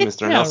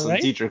Mr. Yeah, Nelson, the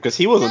right? teacher, because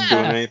he wasn't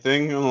doing Yeah.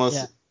 anything Yeah.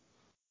 unless.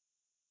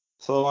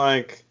 So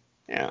like,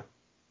 yeah,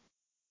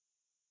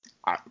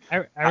 I,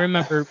 I I,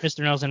 remember Mr.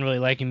 Nelson really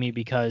liking me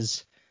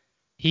because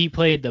he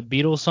played the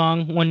Beatles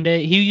song one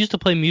day. He used to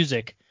play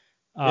music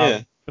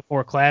yeah,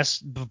 before class,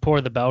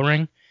 before the bell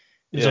rang.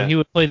 And so yeah. he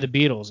would play the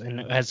Beatles, and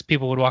as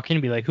people would walk in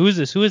and be like, "Who is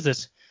this? Who is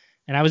this?"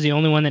 And I was the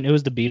only one that knew it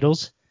was the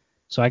Beatles.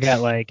 So I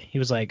got like, he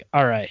was like,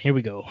 "All right, here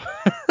we go."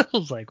 I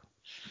was like,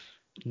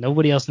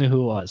 nobody else knew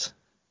who it was.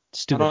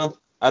 Stupid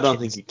I don't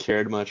think kids. he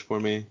cared much for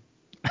me.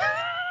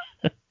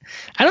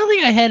 I don't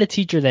think I had a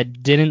teacher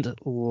that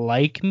didn't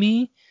like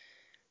me.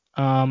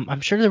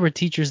 I'm sure there were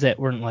teachers that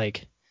weren't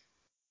like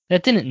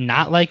that didn't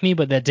not like me,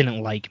 but that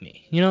didn't like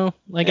me. You know,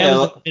 like I Yeah,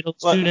 was a middle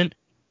student,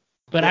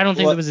 but I don't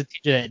think there was a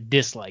teacher that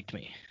disliked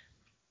me.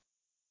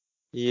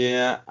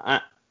 yeah,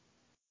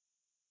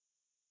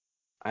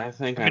 I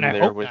think I mean, I'm I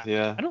there hope with not.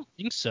 you. I don't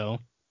think so.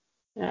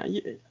 Yeah,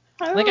 yeah,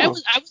 I Like don't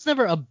know. I was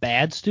never a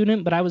bad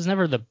student, but I was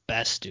never the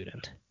best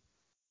student.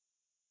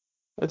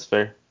 That's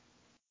fair.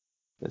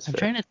 That's I'm fair.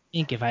 trying to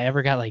think if I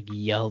ever got like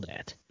yelled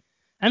at.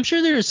 I'm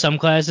sure there are some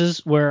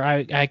classes where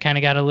I kind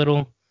of got a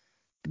little,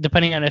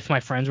 depending on if my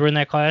friends were in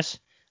that class.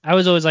 I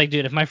was always like,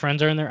 dude, if my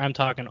friends are in there, I'm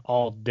talking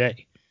all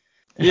day.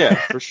 Yeah,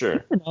 for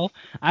sure. You know,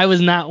 I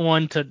was not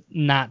one to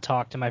not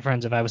talk to my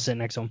friends if I was sitting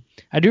next to them.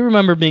 I do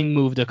remember being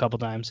moved a couple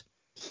times.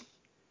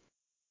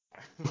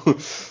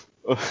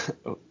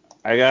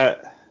 I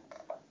got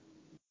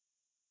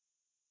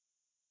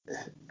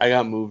I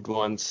got moved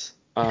once.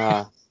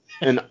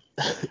 In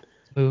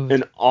Moved.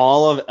 in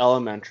all of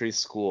elementary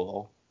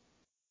school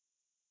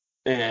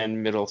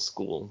and middle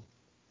school.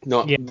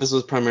 No, Yeah. this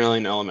was primarily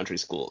in elementary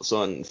school.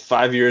 So in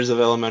 5 years of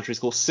elementary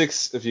school,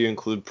 six if you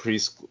include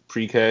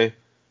pre-K,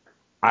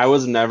 I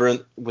was never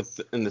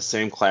in the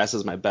same class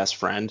as my best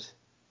friend,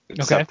 Okay.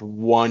 except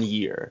 1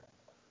 year,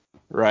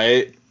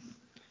 right?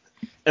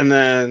 And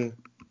then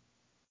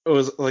it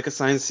was like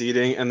assigned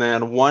seating, and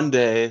then one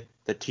day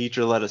the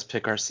teacher let us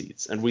pick our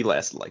seats, and we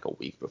lasted like a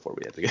week before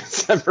we had to get Yep.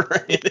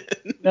 separated.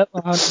 Yep.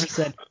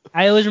 100%.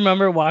 I always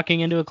remember walking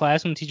into a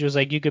class when the teacher was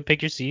like, "You could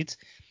pick your seats."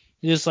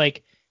 Just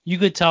like you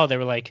could tell they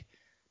were like,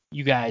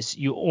 "You guys,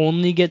 you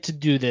only get to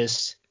do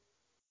this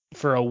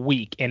for a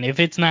week, and if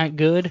it's not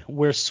good,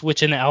 we're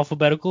switching to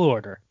alphabetical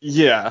order."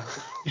 Yeah.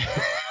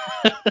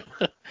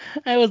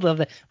 I always love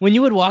that. When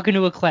you would walk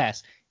into a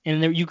class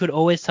and there, you could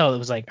always tell it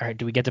was like, all right,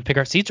 do we get to pick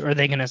our seats or are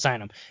they going to assign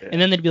them? And Yeah.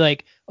 then they'd be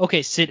like,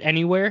 okay, sit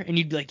anywhere. And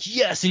you'd be like,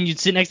 yes. And you'd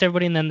sit next to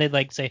everybody. And then they'd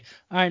like say,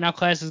 all right, now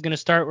class is going to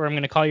start where I'm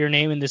going to call your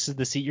name and this is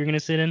the seat you're going to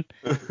sit in.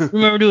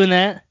 Remember doing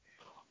that?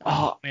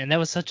 Oh, Oh, man, that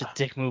was such a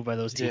dick move by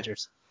those yeah.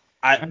 teachers.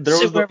 I All right, there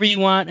sit was the wherever you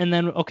want. And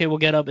then, okay, we'll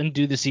get up and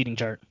do the seating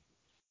chart.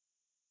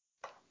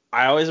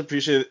 I always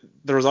appreciate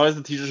there was always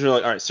the teachers who were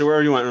like, all right, so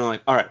wherever you want, and we're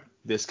like, all right,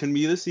 this can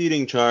be the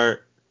seating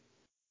chart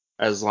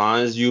as long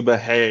as you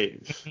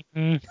behave.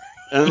 Mm,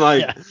 And yeah.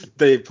 like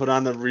they put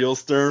on the real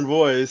stern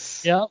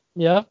voice. Yep.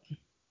 Yep.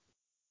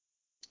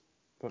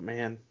 But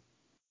man,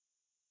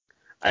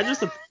 I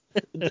just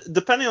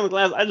depending on the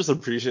class, I just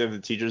appreciate the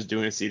teachers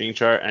doing a seating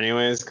chart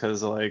anyways,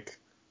 because like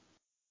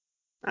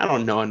I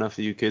don't know enough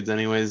of you kids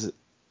anyways.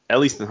 At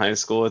least in high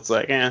school, it's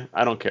like,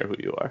 I don't care who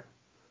you are.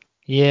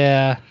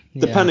 Yeah.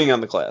 Yeah. Depending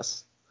on the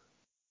class.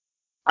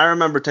 I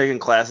remember taking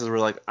classes where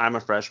like I'm a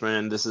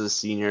freshman, this is a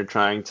senior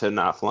trying to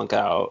not flunk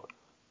out,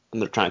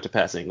 and they're trying to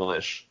pass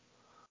English,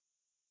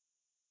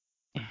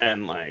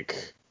 and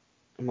like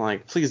I'm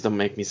like, please don't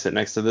make me sit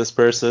next to this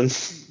person.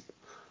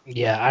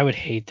 Yeah, I would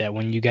hate that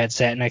when you got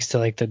sat next to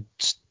like the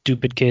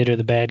stupid kid or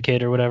the bad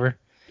kid or whatever.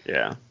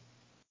 Yeah.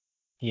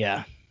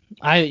 Yeah.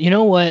 You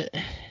know what?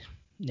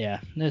 Yeah,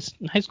 this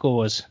high school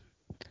was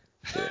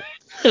Yeah.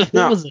 it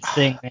Now, was a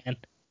thing, man.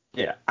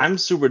 yeah, I'm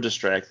super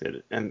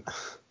distracted, and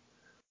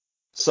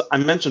so I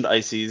mentioned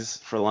ices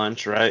for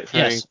lunch, right,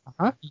 Frank? Yes.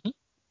 Uh-huh.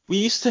 We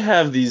used to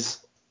have these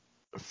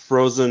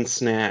frozen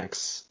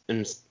snacks,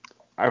 and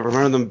I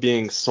remember them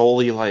being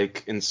solely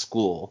like in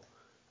school,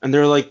 and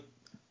they're like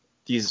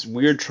these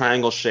weird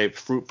triangle-shaped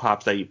fruit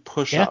pops that you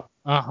push Yeah. up.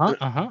 Uh-huh. And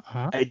Uh-huh.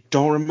 Uh-huh. I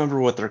don't remember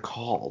what they're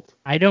called.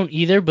 I don't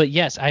either, but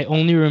yes, I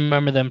only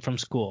remember them from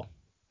school.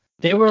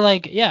 They were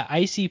like, yeah,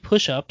 icy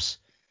push-ups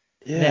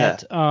Yeah,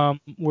 that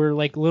were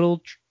like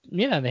little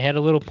yeah, they had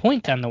a little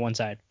point on the one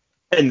side.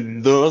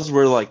 and those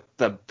were like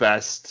the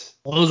best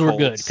Well, those were cold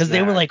good because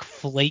they were snack. like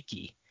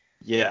flaky.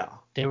 Yeah,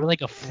 They were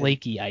like a and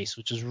flaky ice,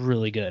 which was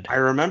really good. I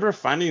remember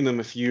finding them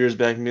a few years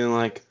back and being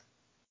like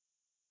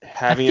I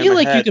having it in feel my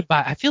like you head. could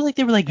buy I feel like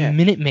they were like Yeah.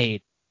 Minute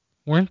Maid,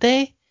 weren't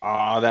they?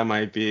 Oh, that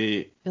might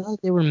be I feel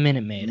like they were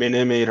Minute Maid.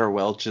 Minute Maid or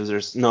Welch's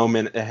or no,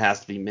 It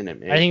has to be Minute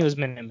I Maid. think it was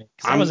Minute Maid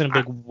because I I'm wasn't a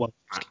I, big Welch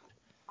I- kid.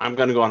 I'm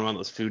gonna go on one of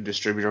those food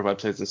distributor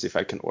websites and see if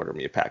I can order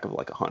me a pack of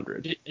like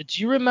 100.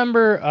 Do you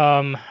remember?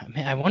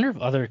 Man, I wonder if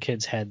other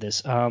kids had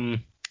this.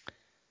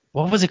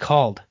 What was it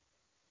called?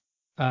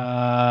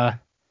 Uh,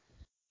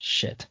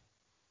 Shit.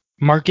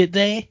 Market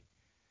Day?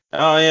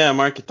 Oh yeah,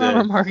 Market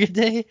Remember Day. Market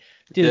Day?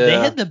 Dude, they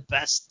Yeah. had the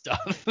best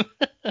stuff.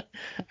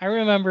 I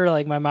remember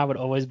like my mom would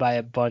always buy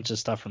a bunch of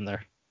stuff from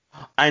there.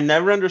 I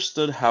never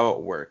understood how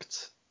it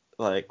worked.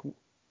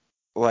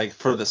 Like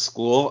for the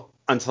school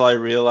until I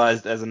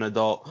realized as an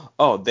adult,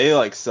 oh, they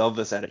like sell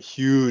this at a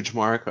huge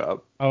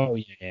markup. Oh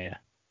yeah, yeah, yeah.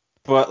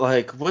 But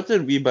like, what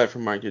did we buy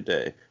from Market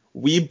Day?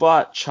 We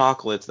bought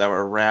chocolates that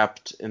were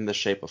wrapped in the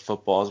shape of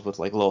footballs with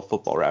like little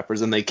football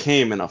wrappers, and they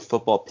came in a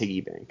football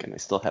piggy bank, and I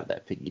still have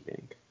that piggy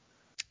bank.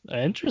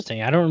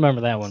 Interesting. I don't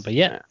remember that one, but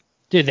yeah. Yeah.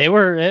 Dude, they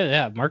were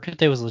yeah, Market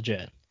Day was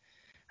legit.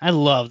 I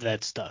love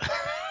that stuff.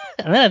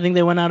 And then I think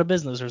they went out of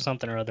business or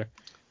something or other.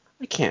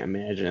 I can't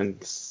imagine.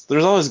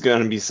 There's always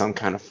going to be some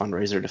kind of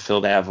fundraiser to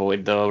fill that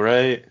void, though,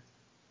 right?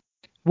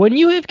 When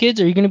you have kids,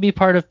 are you going to be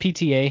part of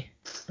PTA?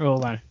 Or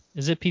hold on.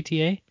 Is it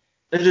PTA?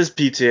 It is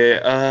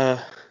PTA.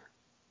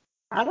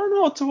 I don't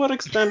know to what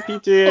extent Like,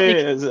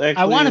 PTA is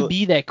I want to actually.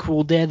 be that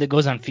cool dad that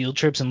goes on field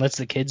trips and lets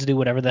the kids do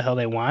whatever the hell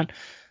they want.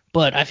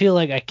 But I feel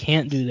like I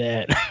can't do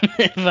that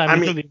if I I'm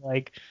mean, going to be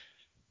like,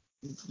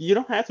 you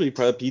don't have to be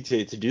part of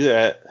PTA to do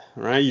that,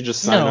 right? You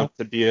just sign no, up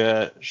to be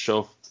a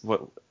show.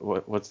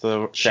 What's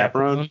the chaperone?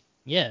 chaperone.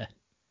 Yeah.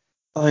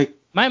 Like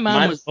My mom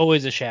my was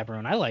always a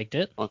chaperone. I liked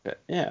it. okay,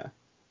 yeah.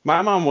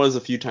 My mom was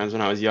a few times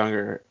when I was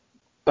younger.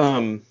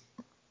 Um,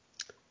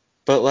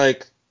 but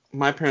like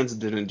my parents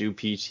didn't do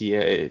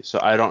PTA, so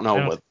I don't know I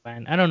don't what think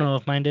mine. I don't know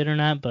if mine did or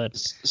not, but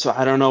so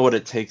I don't know what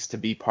it takes to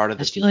be part of I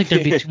the just feel like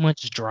there'd be PTA. too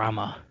much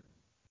drama.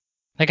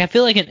 Like I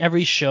feel like in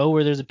every show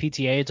where there's a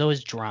PTA, it's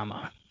always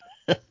drama.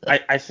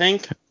 I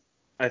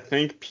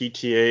think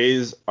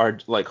PTAs are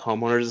like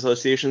homeowners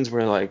associations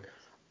where like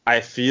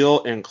I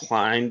feel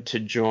inclined to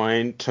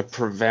join to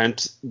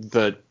prevent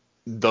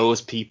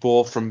those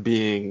people from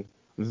being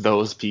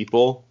those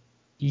people,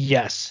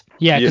 Yes.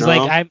 Yeah, you because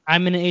like know?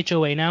 I'm in an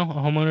HOA now, a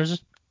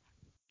homeowners,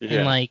 and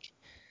Yeah. like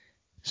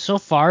so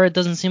far it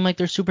doesn't seem like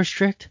they're super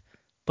strict,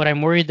 but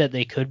I'm worried that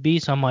they could be.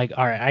 So I'm like,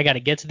 all right, I got to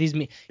get to these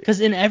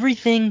because in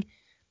everything,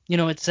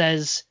 it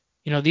says,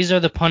 these are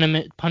the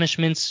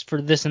punishments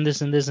for this and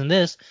this and this and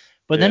this,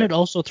 but then Yeah. it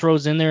also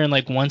throws in there in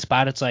like one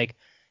spot, it's like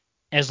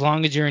as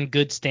long as you're in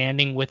good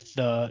standing with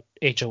the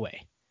HOA. As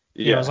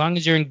Yeah. long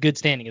as you're in good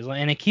standing,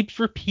 and it keeps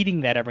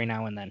repeating that every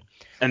now and then.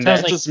 And So I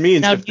was that like, just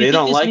means now, do if you they think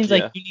don't this like means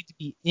like you, you need to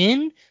be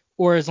in,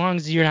 or as long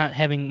as you're not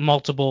having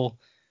multiple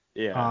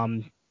yeah,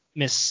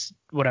 miss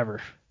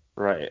whatever?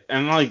 right.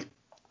 And like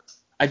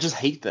I just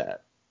hate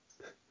that.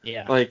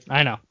 Yeah, Like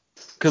I know.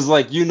 cuz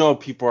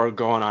people are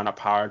going on a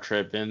power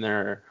trip in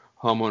their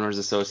homeowners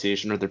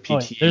association or their Oh,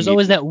 yeah. PTA There's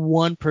always meeting. that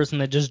one person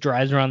that just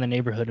drives around the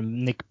neighborhood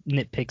and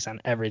nitpicks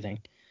on everything.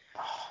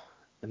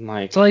 And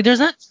like So like, there's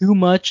not too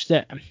much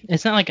that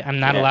it's not like I'm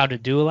not yeah, allowed to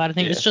do a lot of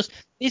things. yeah, It's just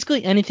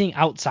basically anything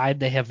outside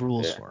they have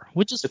rules yeah. for,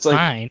 which is It's like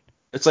fine.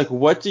 It's like,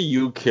 what do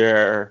you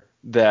care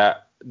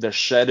that the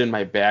shed in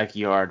my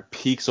backyard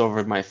peeks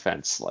over my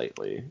fence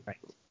slightly? Right.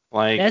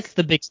 That's Like,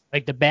 the big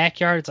like the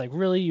backyard. It's like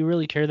really you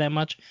really care that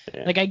much.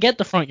 yeah, Like I get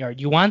the front yard.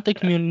 You want the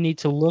community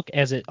to look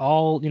as it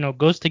all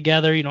goes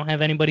together. You don't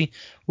have anybody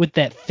with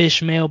that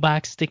fish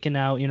mailbox sticking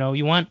out.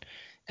 You want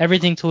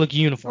everything to look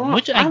uniform, well,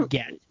 which I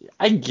get.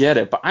 I get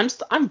it, but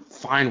I'm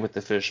fine with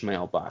the fish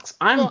mailbox.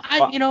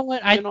 Well, you know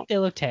what? I You think know, they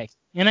look tacky,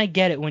 and I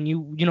get it when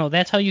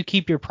that's how you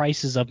keep your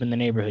prices up in the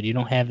neighborhood. You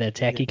don't have that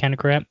yeah, tacky kind of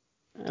crap.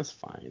 that's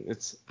fine.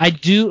 It's I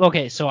do.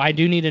 Okay, so I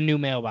do need a new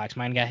mailbox.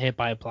 Mine got hit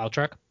by a plow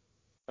truck.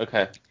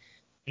 okay.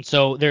 And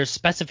so there's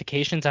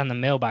specifications on the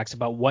mailbox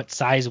about what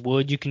size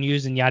wood you can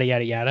use and yada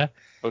yada yada.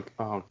 And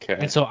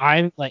Okay. so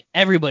I'm like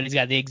everybody's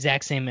got the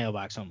exact same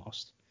mailbox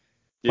almost.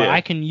 But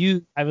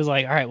Yeah, I was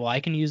like, all right, well I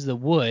can use the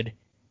wood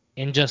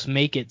and just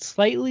make it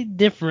slightly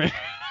different.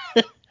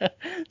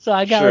 So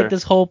I got like sure.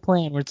 this whole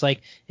plan where it's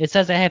like it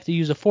says I have to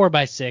use a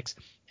 4x6.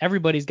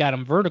 Everybody's got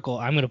them vertical.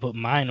 I'm gonna put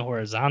mine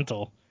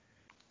horizontal.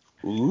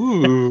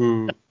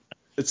 Ooh,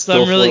 it's So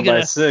still I'm really four by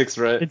gonna. six,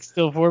 right? It's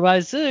still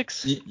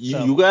 4x6. You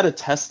So got to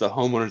test the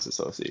homeowners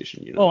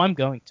association, you oh, know. I'm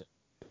going to.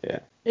 Yeah,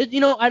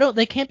 I don't.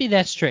 They can't be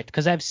that strict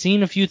because I've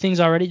seen a few things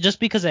already. Just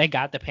because I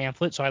got the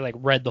pamphlet, so I like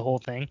read the whole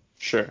thing,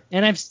 sure.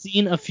 and I've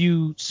seen a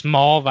few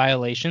small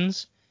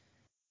violations.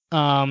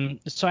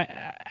 So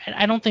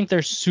I don't think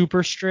they're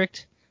super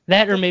strict.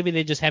 That or maybe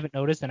they just haven't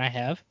noticed, and I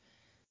have.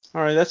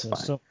 All right, that's So fine.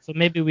 so so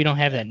maybe we don't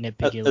have that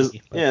nitpicky.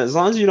 But As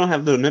long as you don't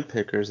have the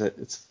nitpickers,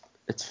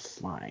 it's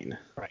fine.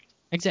 right,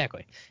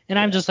 exactly. And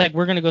I'm Yeah, just like,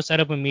 we're gonna go set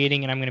up a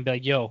meeting, and I'm gonna be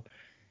like, yo,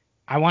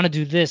 I want to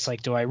do this.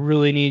 Like, do I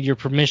really need your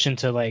permission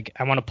to like?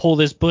 I want to pull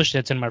this bush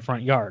that's in my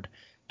front yard.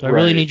 Do I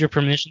really right, need your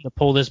permission to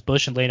pull this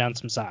bush and lay down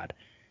some sod?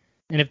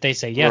 And if they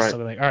say yes, right. I'll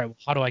be like, all right, well,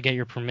 how do I get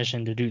your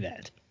permission to do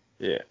that?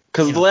 Yeah,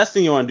 because You the know? last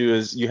thing you want to do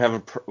is you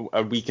have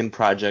a weekend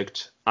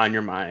project on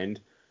your mind,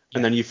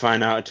 and Yeah. then you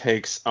find out it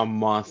takes a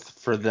month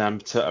for them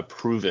to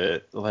approve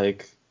it.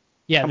 Like,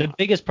 Yeah, come the on.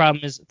 biggest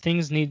problem is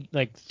things need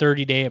like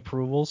 30-day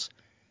approvals.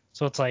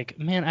 So it's like,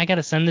 man, I got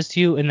to send this to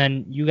you, and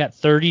then you got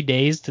 30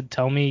 days to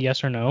tell me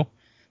yes or no.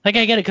 Like,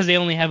 I get it because they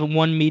only have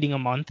one meeting a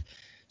month.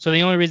 So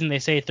the only reason they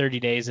say 30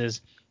 days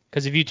is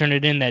Because if you turn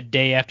it in that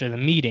day after the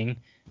meeting,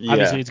 Yeah.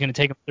 obviously it's going to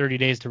take them 30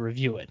 days to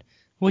review it,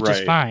 which is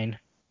Right. fine.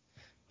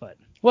 But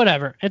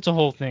whatever. It's a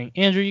whole thing.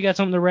 Andrew, you got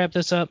something to wrap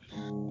this up?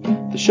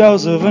 The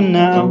show's over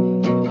now,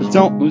 but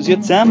don't lose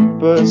your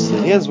tempers.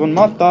 Here's one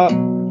more thought.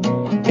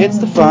 It's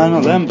the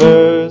final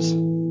embers.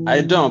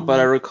 I don't, but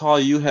I recall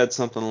you had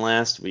something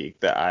last week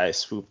that I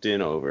swooped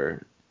in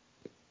over.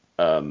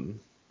 I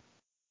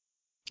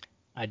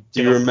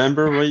Do you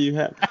remember what you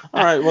had?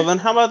 All right, well then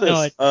how about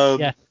No, this?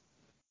 yeah.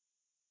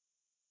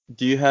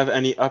 Do you have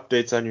any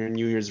updates on your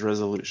New Year's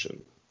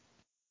resolution?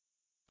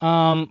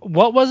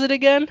 What was it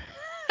again?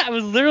 I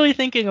was literally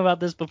thinking about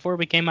this before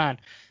we came on. I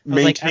was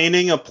like,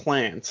 Maintaining a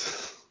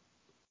plant.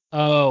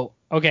 oh,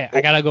 okay.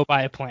 I gotta go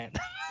buy a plant.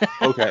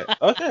 Okay.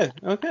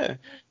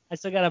 I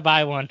still gotta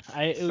buy one.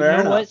 You Fair know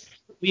enough. what?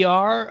 We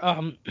are.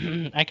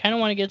 I kind of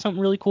want to get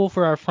something really cool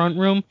for our front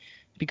room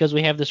because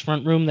we have this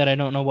front room that I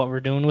don't know what we're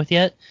doing with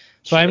yet.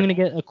 So I'm Sure. gonna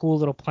get a cool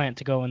little plant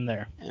to go in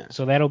there. Yeah.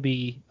 So that'll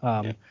be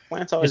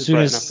Plants always as soon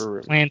brighten up as a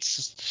room.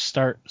 plants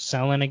start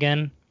selling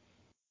again.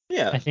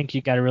 Yeah. I think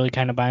you gotta really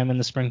kind of buy them in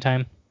the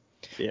springtime.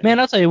 Yeah. Man,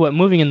 I'll tell you what.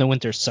 Moving in the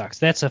winter sucks.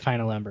 That's a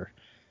final ember.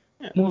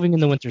 Yeah. Moving in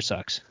the winter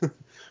sucks. If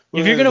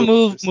Moving you're in gonna the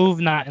move, winter move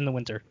not in the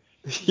winter.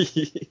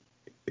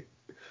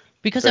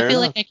 Because I Fair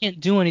feel enough. like I can't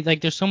do any.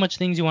 Like, there's so much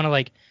things you want to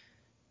like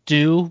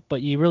do,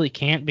 but you really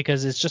can't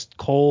because it's just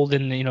cold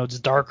and it's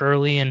dark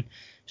early and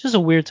it's just a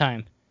weird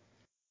time.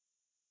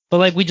 But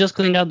like, we just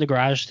cleaned out the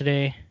garage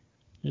today,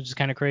 which is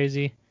kind of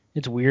crazy.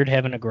 It's weird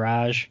having a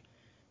garage.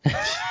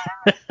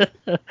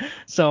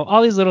 So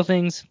all these little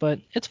things, but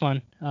it's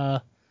fun.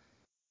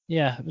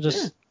 Yeah,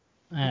 just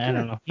I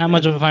don't know. Not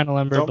much of a final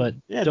ember, but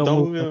don't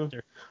move in the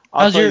winter.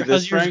 How's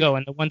yours Frank,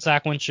 going? The one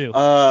sock, one shoe.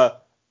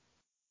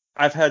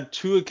 I've had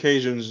two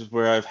occasions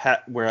where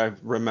I've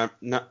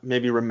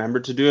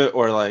remembered to do it,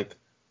 or like,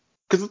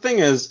 because the thing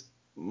is,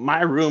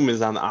 my room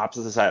is on the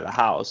opposite side of the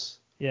house,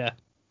 Yeah.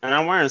 and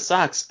I'm wearing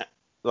socks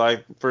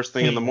like first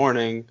thing in the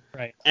morning,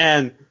 Right.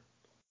 and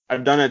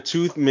I've done it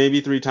 2,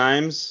 maybe 3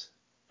 times.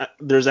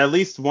 There's at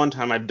least one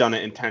time I've done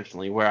it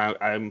intentionally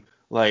where I'm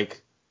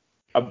like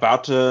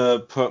about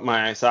to put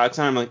my socks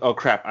on. I'm like, oh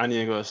crap, I need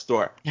to go to the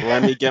store.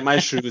 Let me get my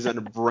shoes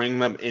and bring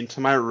them into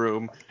my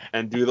room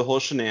and do the whole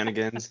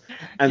shenanigans.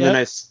 And then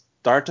I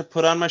start to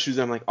put on my shoes.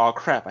 And I'm like, oh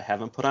crap, I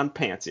haven't put on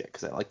pants yet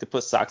because I like to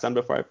put socks on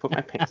before I put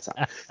my pants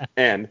on.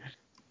 And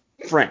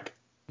Frank,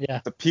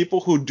 the people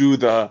who do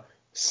the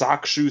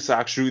sock shoe,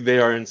 they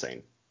are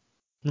insane.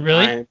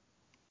 Really?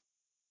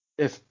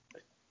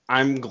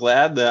 I'm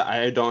glad that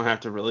I don't have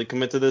to really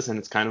commit to this and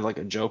it's kind of like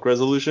a joke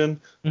resolution,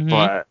 Mm-hmm.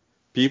 but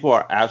people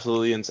are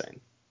absolutely insane.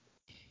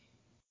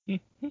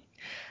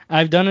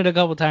 I've done it a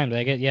couple times.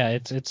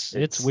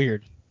 It's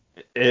weird.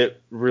 It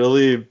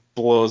really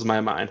blows my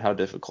mind how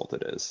difficult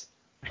it is.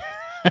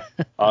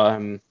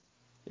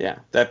 Yeah.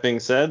 That being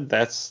said,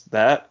 that's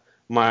that.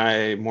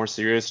 My more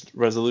serious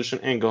resolution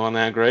ain't going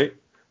that great,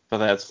 but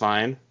that's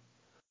fine.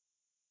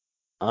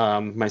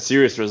 My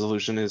serious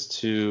resolution is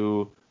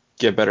to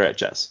get better at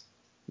chess.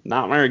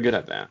 Not very good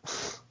at that.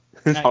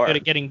 It's Not hard. good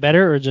at getting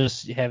better, or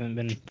just you haven't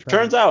been trying?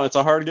 Turns out it's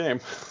a hard game.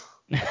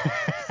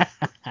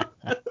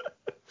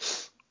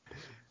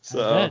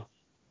 So,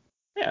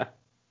 yeah.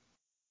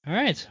 All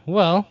right.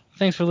 Well,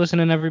 thanks for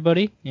listening,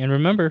 everybody. And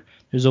remember,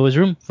 there's always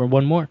room for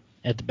one more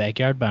at the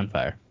Backyard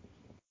Bonfire.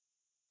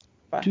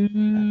 Bye.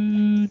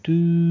 Do,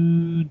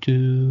 do,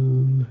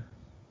 do.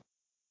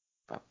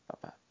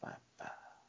 Bye.